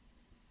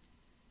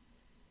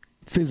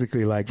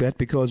physically like that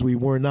because we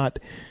were not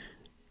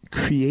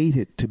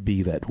created to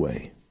be that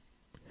way.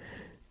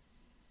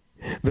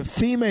 The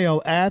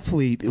female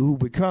athlete who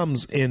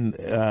becomes in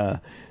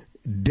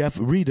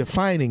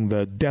redefining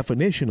the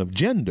definition of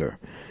gender,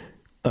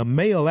 a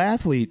male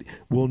athlete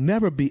will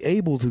never be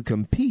able to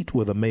compete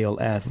with a male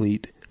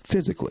athlete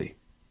physically.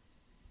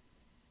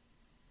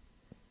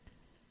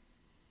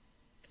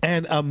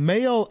 And a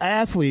male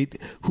athlete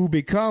who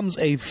becomes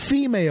a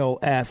female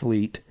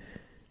athlete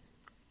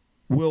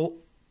will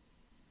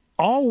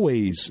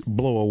always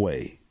blow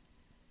away.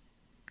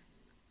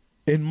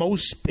 In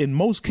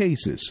most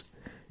cases,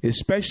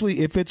 especially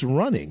if it's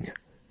running,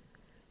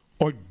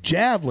 or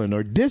javelin,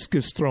 or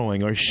discus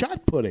throwing, or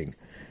shot putting,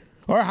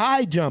 or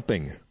high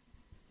jumping.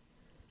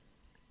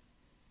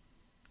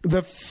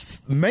 The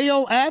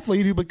male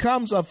athlete who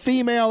becomes a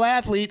female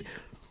athlete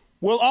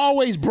will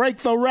always break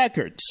the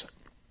records.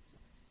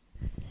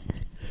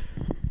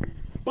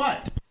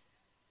 But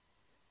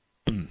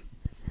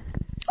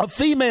a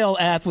female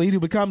athlete who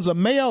becomes a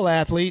male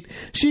athlete,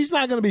 she's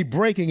not going to be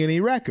breaking any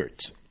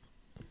records.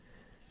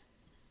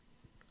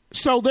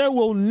 So there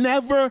will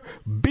never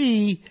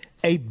be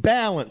a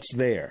balance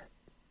there.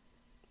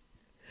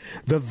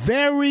 The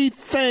very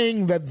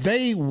thing that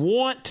they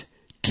want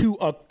to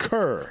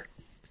occur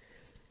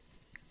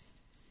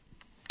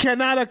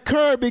cannot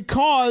occur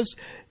because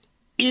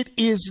it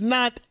is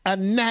not a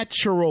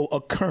natural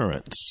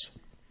occurrence.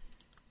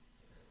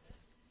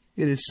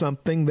 It is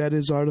something that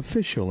is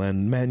artificial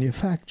and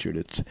manufactured.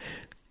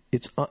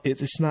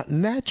 It's not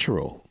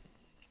natural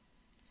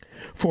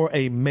for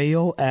a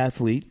male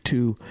athlete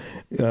to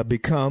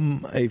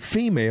become a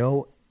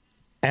female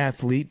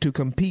athlete to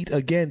compete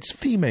against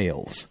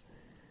females.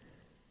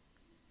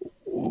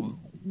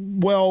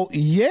 Well,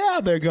 yeah,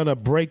 they're going to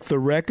break the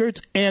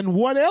records. And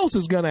what else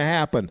is going to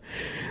happen?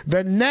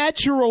 The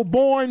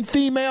natural-born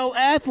female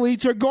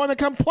athletes are going to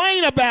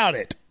complain about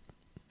it.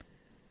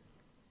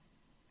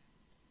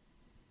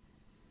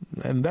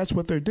 And that's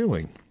what they're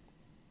doing.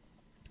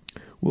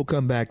 We'll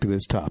come back to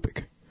this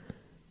topic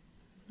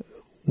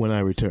when I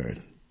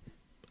return.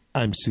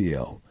 I'm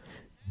CL.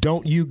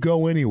 Don't you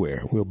go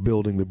anywhere. We're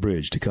building the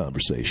bridge to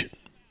conversation.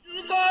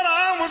 You thought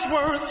I was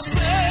worth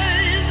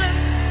saving,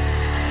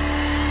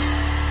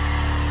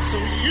 so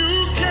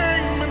you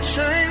came and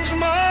changed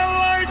my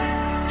life.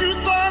 You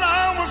thought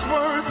I was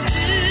worth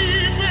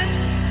keeping,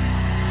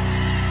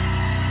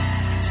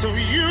 so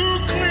you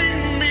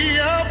cleaned me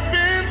up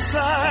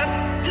inside.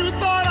 You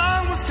thought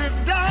I was to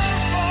die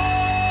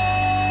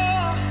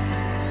for,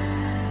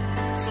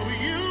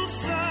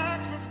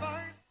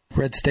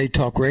 Red State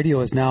Talk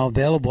Radio is now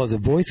available as a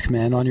voice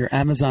command on your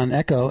Amazon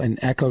Echo and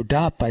Echo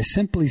Dot by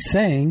simply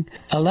saying,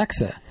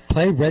 Alexa,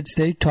 play Red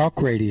State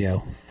Talk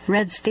Radio.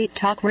 Red State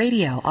Talk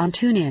Radio on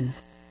TuneIn.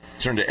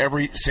 Concern to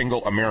every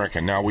single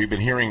American. Now, we've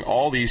been hearing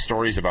all these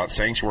stories about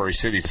sanctuary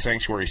cities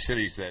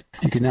that...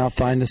 You can now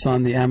find us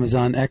on the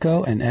Amazon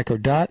Echo and Echo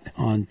Dot,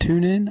 on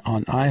TuneIn,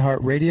 on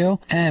iHeartRadio,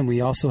 and we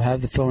also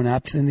have the phone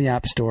apps in the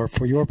App Store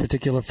for your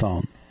particular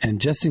phone. And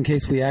just in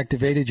case we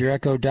activated your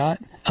Echo Dot,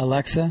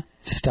 Alexa,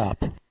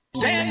 stop.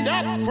 Stand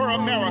up for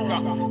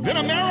America. Then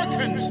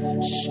Americans,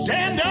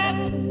 stand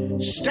up,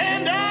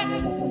 stand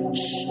up,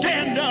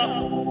 stand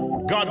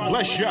up. God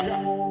bless you.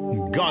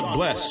 God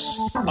bless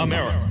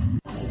America.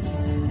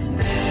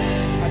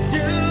 I do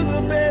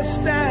the best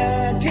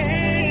I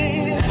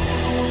can.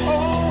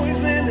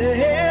 Always lend a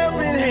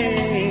helping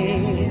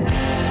hand.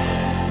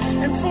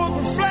 And for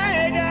the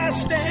flag I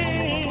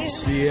stand.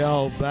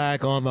 CL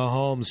back on the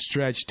home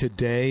stretch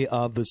today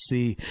of the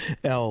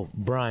CL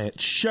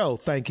Bryant Show.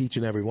 Thank each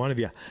and every one of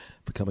you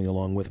for coming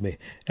along with me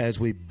as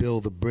we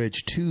build the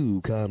bridge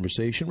to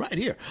conversation right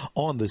here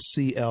on the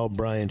CL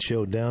Bryant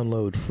Show.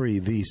 Download free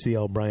the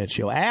CL Bryant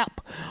Show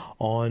app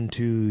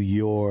onto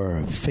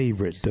your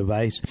favorite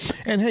device.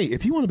 And hey,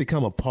 if you want to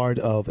become a part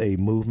of a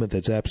movement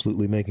that's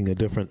absolutely making a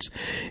difference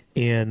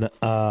in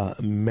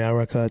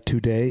America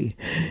today,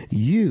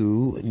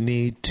 you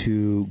need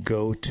to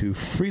go to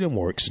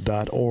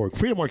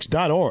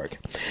freedomworks.org,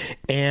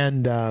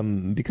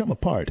 and become a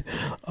part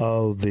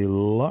of the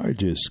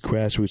largest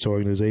grassroots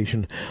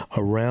organization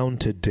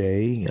around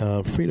today,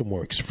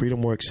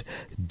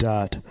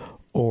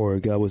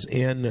 freedomworks.org. I was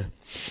in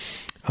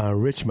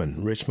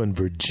Richmond,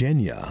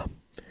 Virginia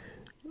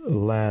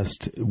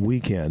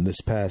this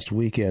past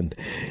weekend,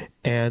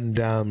 and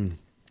I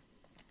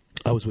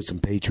was with some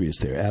patriots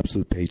there,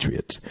 absolute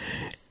patriots.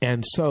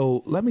 And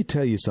so let me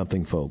tell you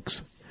something,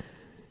 folks.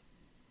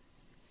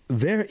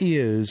 There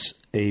is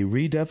a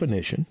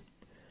redefinition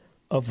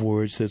of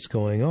words that's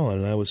going on.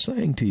 And I was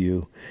saying to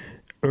you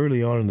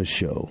early on in the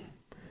show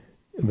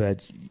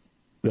that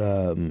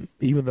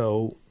even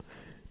though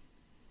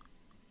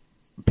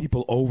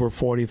people over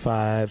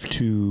 45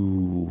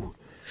 to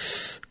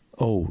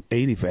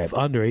 85,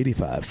 under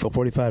 85,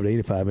 45 to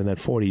 85 in that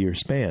 40-year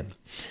span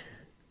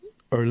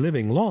are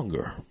living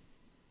longer.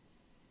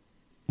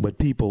 But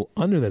people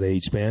under that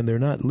age span, they're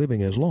not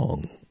living as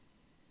long.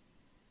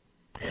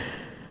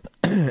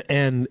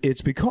 And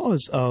it's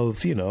because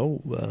of,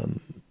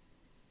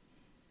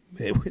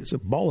 it's a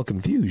ball of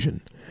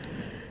confusion.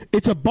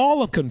 It's a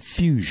ball of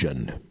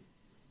confusion.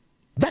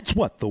 That's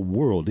what the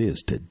world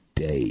is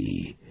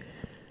today.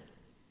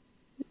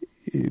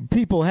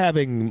 People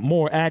having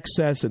more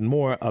access and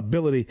more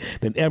ability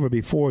than ever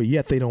before,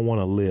 yet they don't want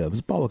to live.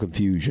 It's a ball of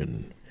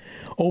confusion.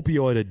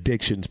 Opioid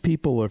addictions.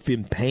 People are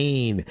in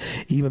pain,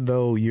 even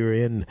though you're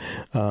in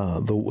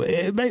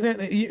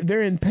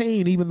they're in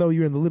pain, even though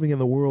you're living in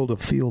the world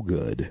of feel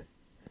good.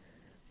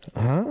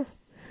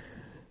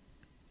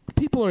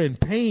 People are in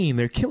pain.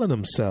 They're killing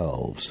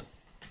themselves.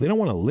 They don't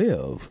want to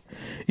live,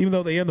 even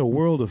though they're in the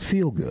world of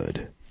feel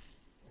good.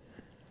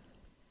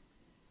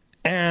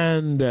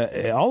 And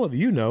all of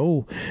you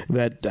know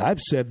that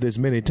I've said this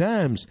many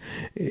times.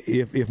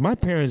 If my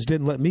parents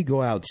didn't let me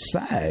go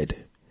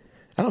outside,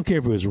 I don't care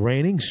if it was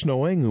raining,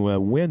 snowing,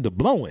 wind, or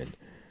blowing.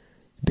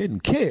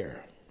 Didn't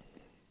care.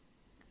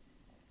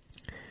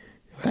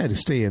 I had to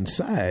stay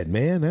inside,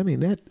 man. I mean,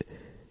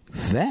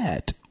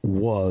 that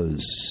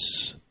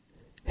was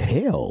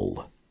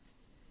hell.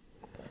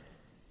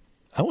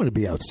 I want to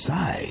be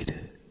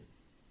outside.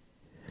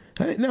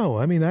 I know.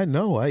 I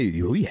know.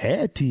 We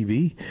had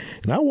TV,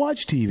 and I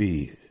watched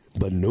TV.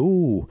 But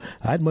no,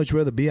 I'd much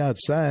rather be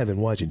outside than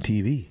watching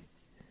TV.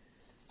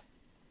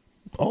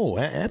 Oh,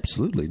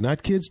 absolutely.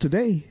 Not kids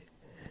today.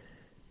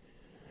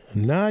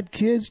 Not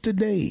kids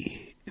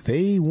today.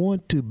 They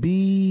want to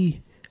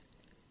be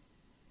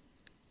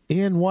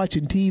in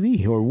watching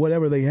TV or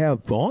whatever they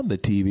have on the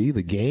TV,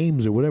 the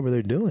games or whatever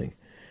they're doing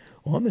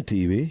on the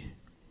TV.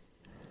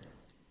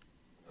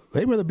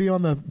 They'd rather be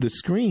on the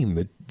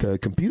screen, the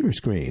computer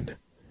screen,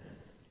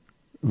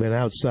 than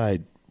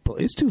outside.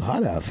 It's too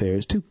hot out there.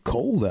 It's too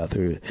cold out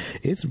there.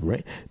 It's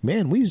rain.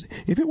 Man,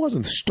 if it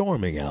wasn't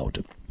storming out,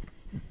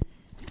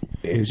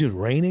 it was just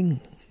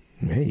raining.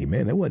 Hey,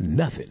 man, that wasn't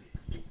nothing.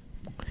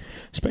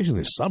 Especially in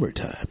the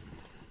summertime.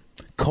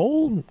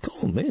 Cold,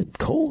 man.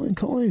 Cold.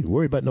 Ain't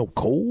worried about no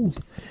cold.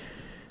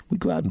 We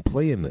go out and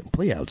play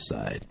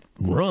outside.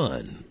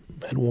 Run.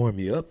 That'd warm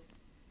you up.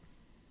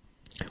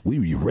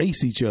 We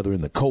race each other in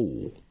the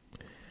cold.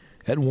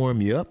 That'd warm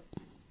you up.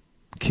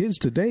 Kids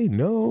today,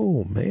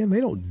 no, man,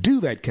 they don't do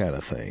that kind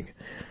of thing.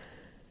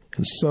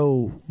 And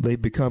so they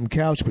become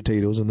couch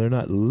potatoes, and they're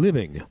not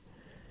living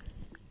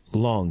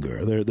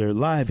longer. Their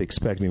life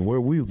expectancy, where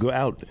we go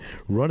out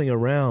running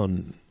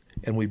around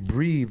and we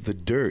breathe the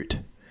dirt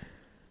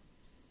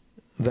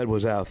that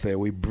was out there.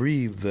 We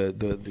breathe the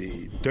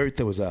dirt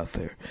that was out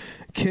there.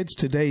 Kids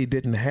today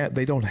don't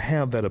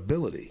have that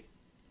ability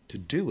to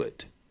do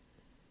it.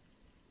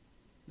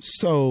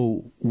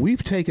 So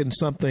we've taken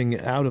something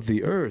out of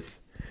the earth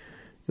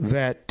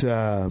that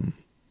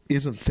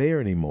isn't there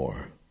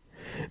anymore,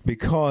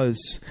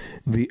 because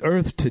the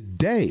earth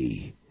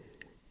today,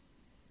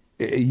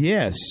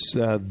 yes,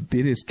 it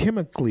is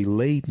chemically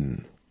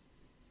laden,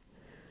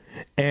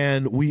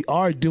 and we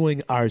are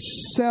doing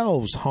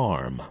ourselves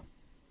harm,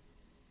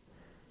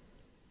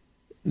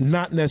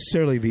 not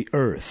necessarily the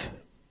earth.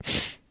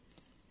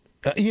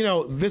 This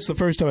is the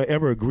first time I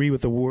ever agree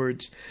with the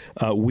words,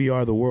 we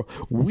are the world.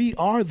 We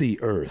are the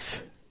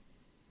earth.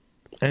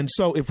 And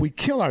so if we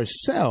kill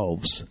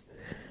ourselves,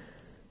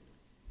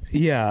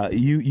 yeah,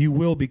 you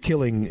will be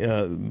killing,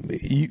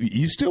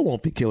 you still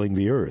won't be killing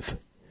the earth.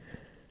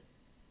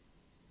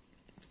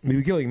 You'll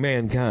be killing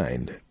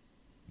mankind.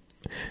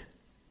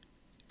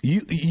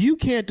 You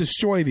can't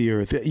destroy the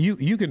earth.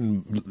 You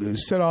can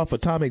set off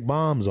atomic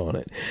bombs on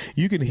it.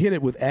 You can hit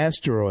it with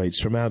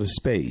asteroids from outer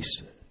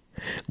space,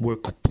 where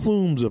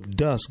plumes of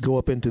dust go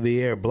up into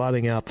the air,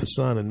 blotting out the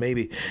sun, and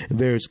maybe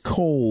there's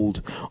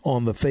cold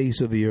on the face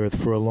of the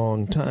earth for a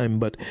long time.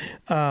 But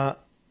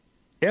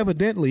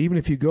evidently, even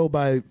if you go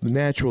by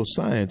natural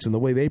science and the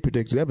way they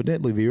predict it,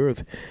 evidently the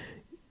earth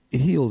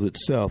heals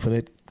itself, and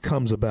it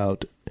comes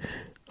about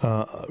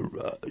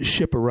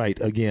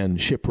shipwright again.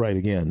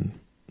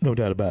 No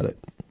doubt about it.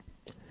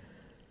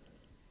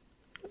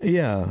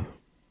 Yeah.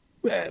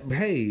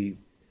 Hey,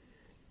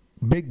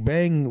 Big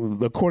Bang,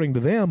 according to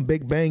them,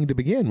 Big Bang to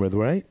begin with,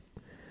 right?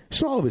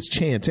 So all of it's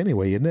chance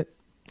anyway, isn't it?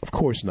 Of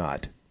course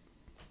not.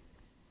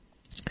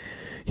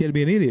 You had to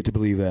be an idiot to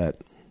believe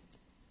that.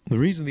 The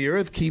reason the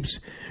earth keeps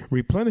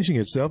replenishing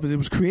itself is it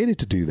was created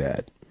to do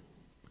that.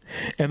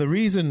 And the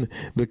reason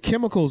the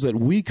chemicals that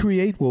we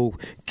create will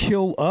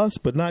kill us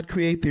but not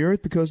create the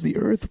earth, because the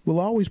earth will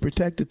always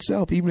protect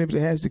itself, even if it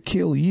has to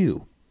kill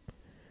you.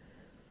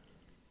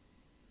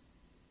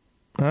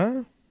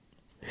 Huh?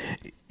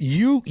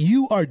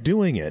 You are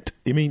doing it.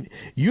 I mean,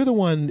 you're the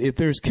one, if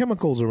there's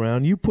chemicals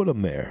around, you put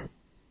them there.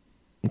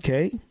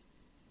 Okay?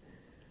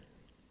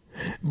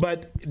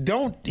 But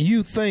don't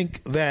you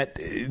think that,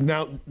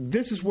 now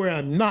this is where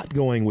I'm not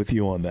going with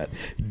you on that.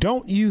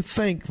 Don't you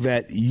think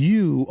that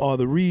you are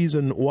the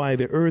reason why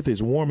the earth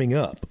is warming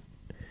up?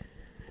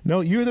 No,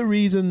 you're the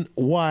reason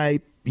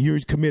why you're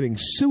committing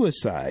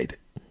suicide.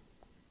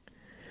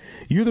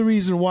 You're the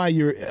reason why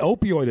you're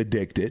opioid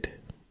addicted.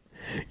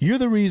 You're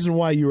the reason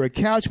why you're a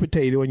couch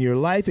potato and your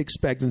life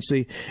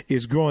expectancy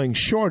is growing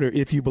shorter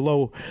if you're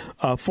below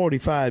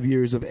 45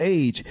 years of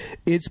age.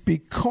 It's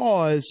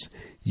because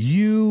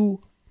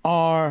you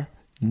are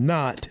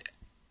not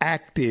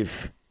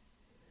active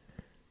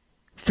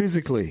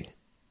physically.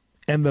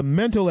 And the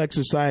mental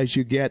exercise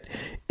you get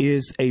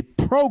is a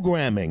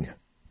programming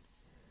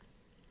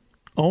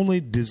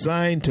only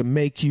designed to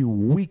make you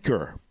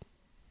weaker,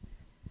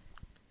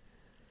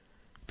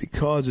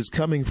 because it's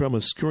coming from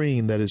a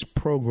screen that is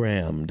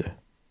programmed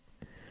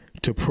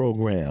to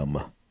program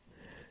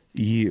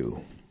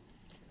you.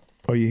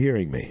 Are you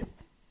hearing me?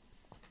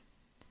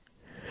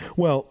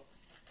 Well,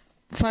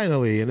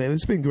 finally, and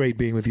it's been great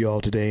being with you all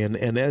today. And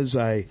as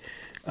I,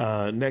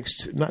 not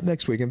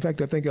next week, in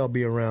fact, I think I'll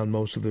be around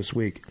most of this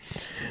week.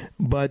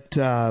 But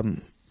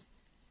the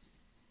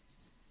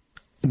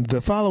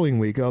following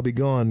week, I'll be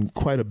gone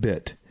quite a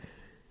bit.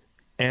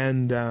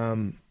 And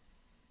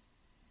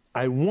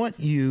I want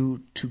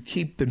you to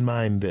keep in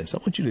mind this. I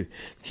want you to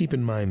keep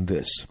in mind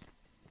this.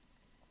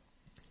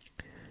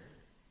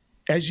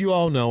 As you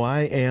all know,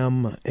 I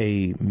am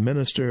a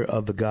minister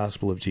of the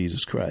gospel of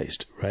Jesus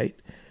Christ, right?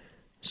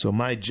 So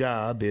my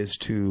job is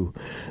to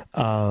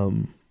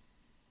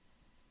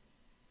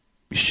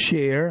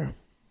share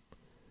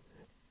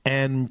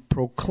and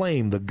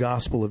proclaim the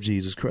gospel of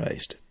Jesus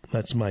Christ.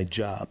 That's my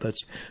job.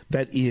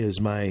 That is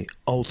my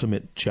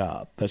ultimate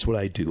job. That's what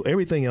I do.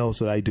 Everything else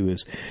that I do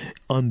is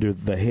under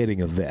the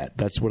heading of that.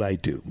 That's what I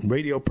do.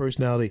 Radio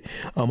personality,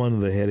 I'm under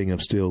the heading of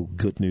still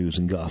good news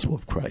and gospel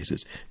of Christ.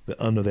 It's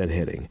under that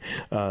heading.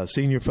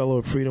 Senior fellow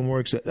of Freedom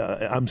Works,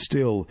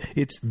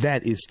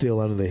 that is still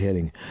under the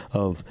heading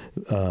of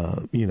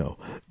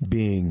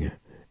being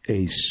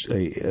a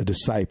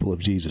disciple of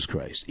Jesus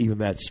Christ. Even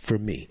that's, for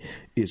me,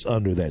 is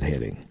under that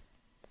heading.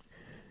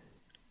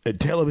 A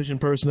television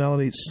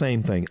personality,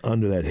 same thing,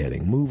 under that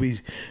heading.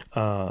 Movies,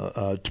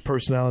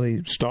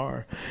 personality,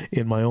 star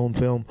in my own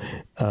film,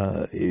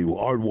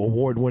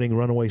 award-winning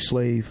Runaway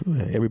Slave,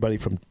 everybody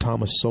from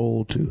Thomas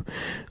Sowell to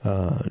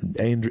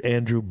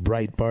Andrew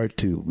Breitbart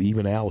to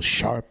even Al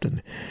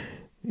Sharpton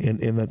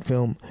in that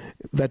film,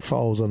 that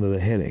falls under the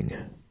heading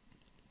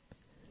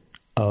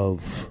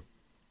of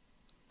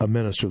a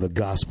minister of the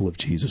gospel of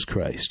Jesus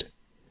Christ.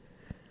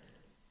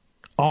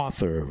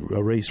 Author,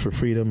 A Race for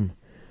Freedom,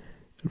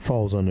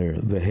 falls under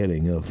the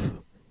heading of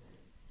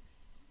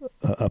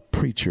a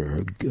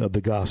preacher of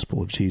the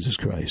gospel of Jesus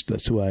Christ.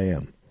 That's who I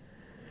am.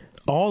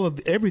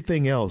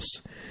 Everything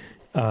else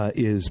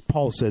is,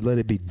 Paul said, let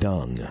it be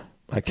dung.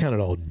 I count it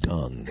all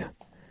dung.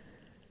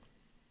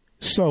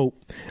 So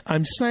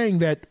I'm saying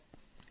that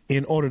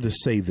in order to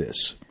say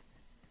this.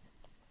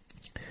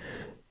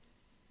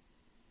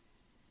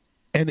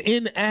 An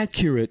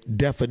inaccurate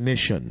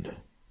definition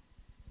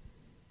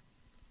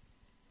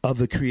of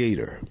the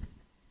Creator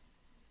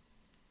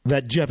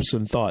that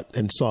Jefferson thought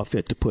and saw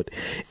fit to put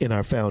in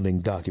our founding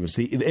documents.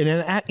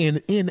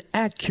 An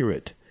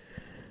inaccurate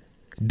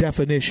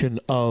definition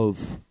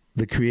of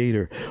the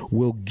Creator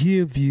will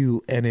give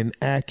you an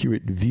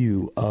inaccurate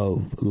view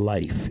of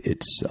life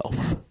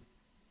itself.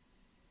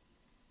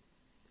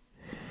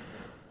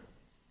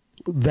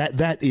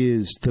 That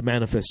is the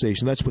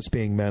manifestation. That's what's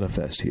being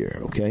manifest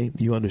here, okay?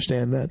 You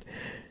understand that?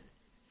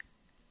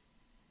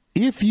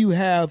 If you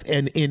have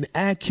an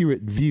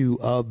inaccurate view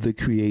of the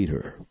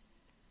Creator,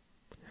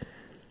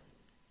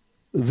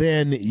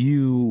 then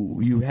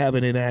you have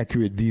an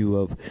inaccurate view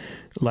of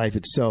life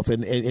itself.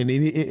 And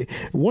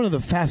one of the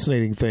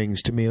fascinating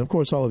things to me, and of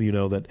course all of you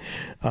know that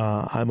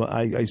I'm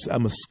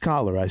a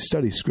scholar. I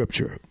study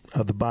Scripture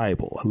of the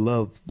Bible. I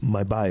love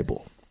my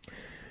Bible.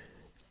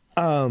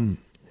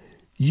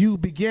 You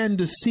begin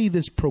to see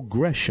this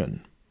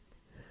progression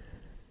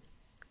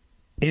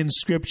in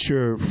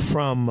Scripture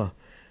from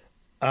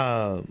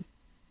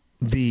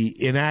the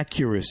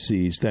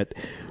inaccuracies that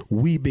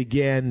we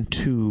began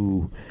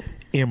to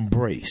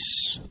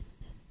embrace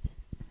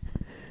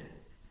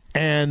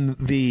and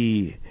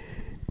the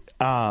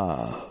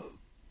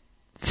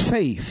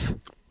faith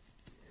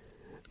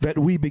that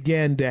we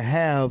began to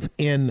have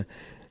in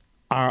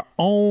our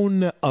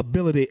own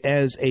ability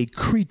as a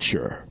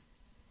creature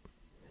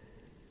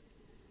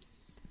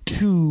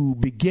to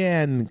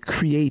begin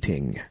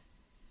creating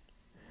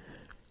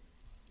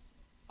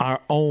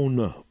our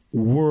own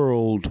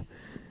world,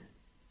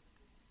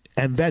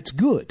 and that's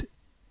good.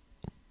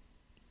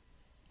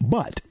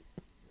 But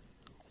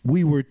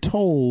we were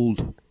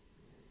told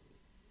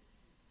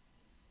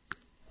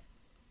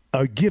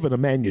or given a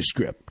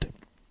manuscript.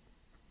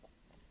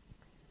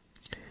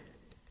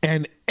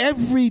 And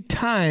every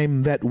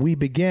time that we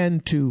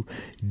began to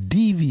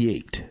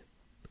deviate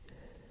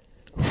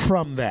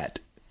from that,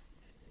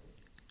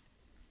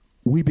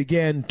 we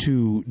began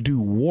to do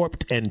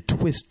warped and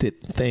twisted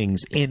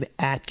things,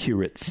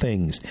 inaccurate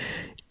things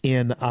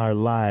in our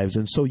lives.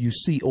 And so you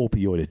see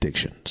opioid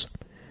addictions.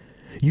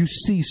 You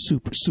see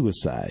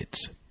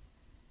suicides,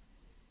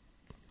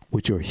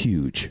 which are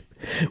huge.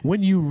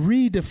 When you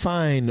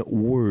redefine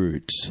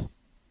words,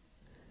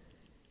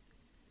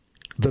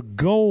 the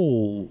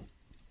goal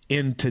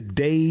in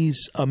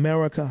today's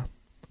America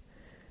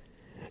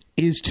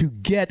is to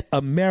get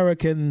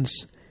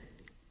Americans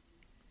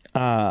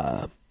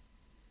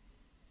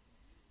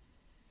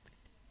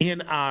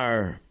in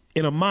a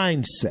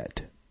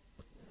mindset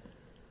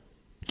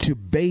to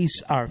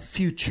base our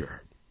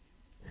future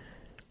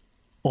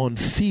on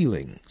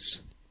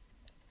feelings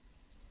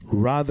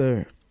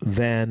rather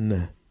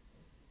than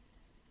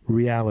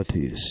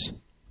realities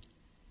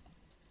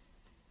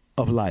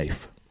of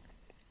life.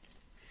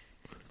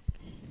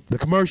 The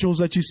commercials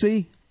that you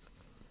see,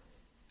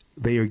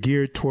 they are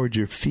geared towards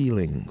your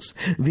feelings.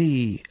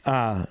 The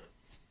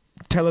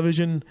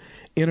television,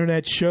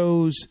 internet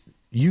shows,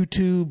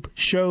 YouTube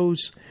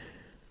shows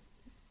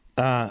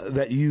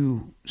that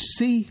you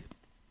see,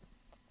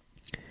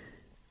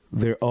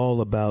 they're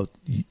all about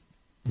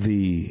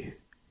the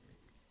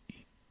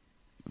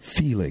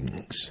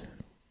feelings.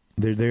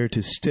 They're there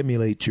to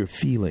stimulate your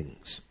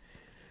feelings,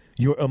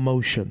 your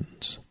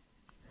emotions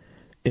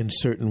in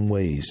certain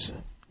ways.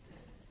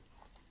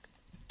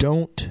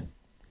 Don't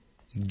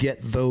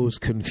get those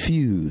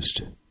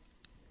confused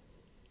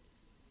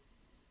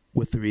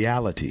with the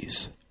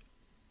realities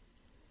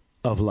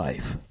of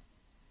life.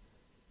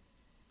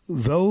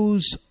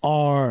 Those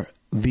are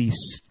the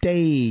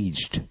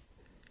staged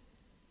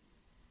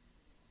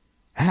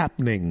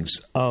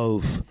happenings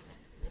of,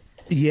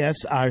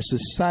 yes, our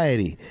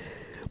society,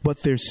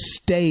 but they're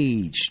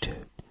staged.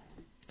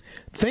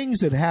 Things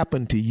that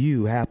happen to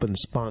you happen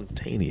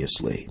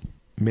spontaneously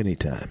many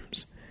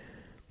times.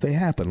 They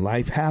happen.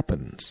 Life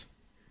happens.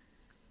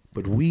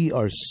 But we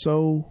are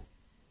so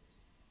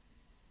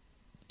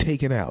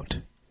taken out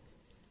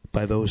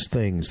by those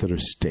things that are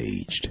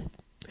staged.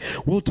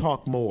 We'll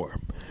talk more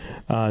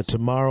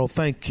tomorrow.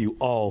 Thank you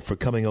all for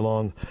coming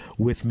along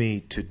with me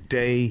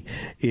today.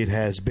 It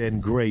has been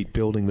great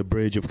building the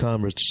bridge of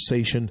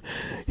conversation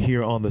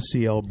here on the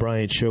C.L.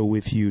 Bryant Show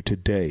with you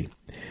today.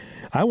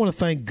 I want to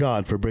thank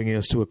God for bringing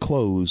us to a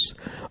close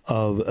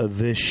of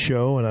this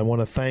show, and I want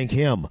to thank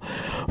Him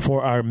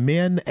for our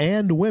men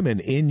and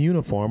women in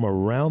uniform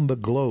around the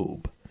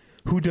globe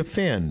who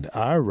defend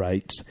our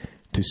rights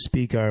to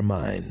speak our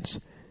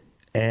minds.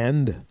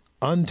 And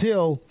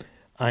until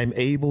I'm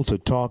able to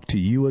talk to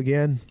you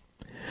again,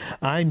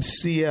 I'm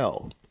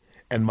CL,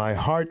 and my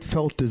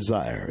heartfelt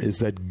desire is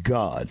that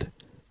God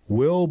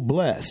will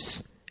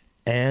bless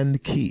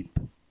and keep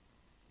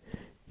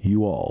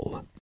you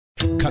all.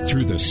 Cut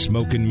through the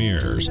smoke and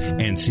mirrors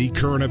and see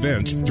current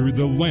events through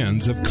the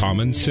lens of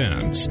common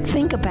sense.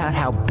 Think about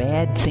how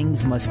bad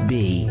things must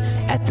be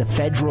at the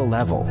federal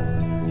level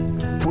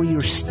for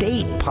your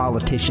state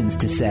politicians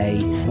to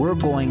say, we're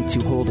going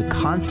to hold a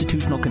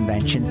constitutional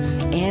convention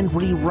and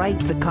rewrite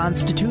the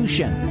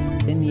Constitution.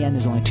 In the end,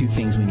 there's only two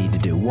things we need to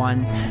do.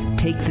 One,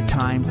 take the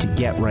time to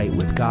get right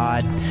with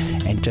God,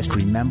 and just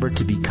remember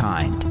to be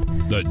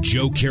kind. The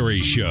Joe Kerry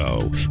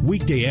Show,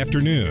 weekday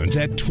afternoons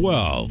at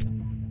 12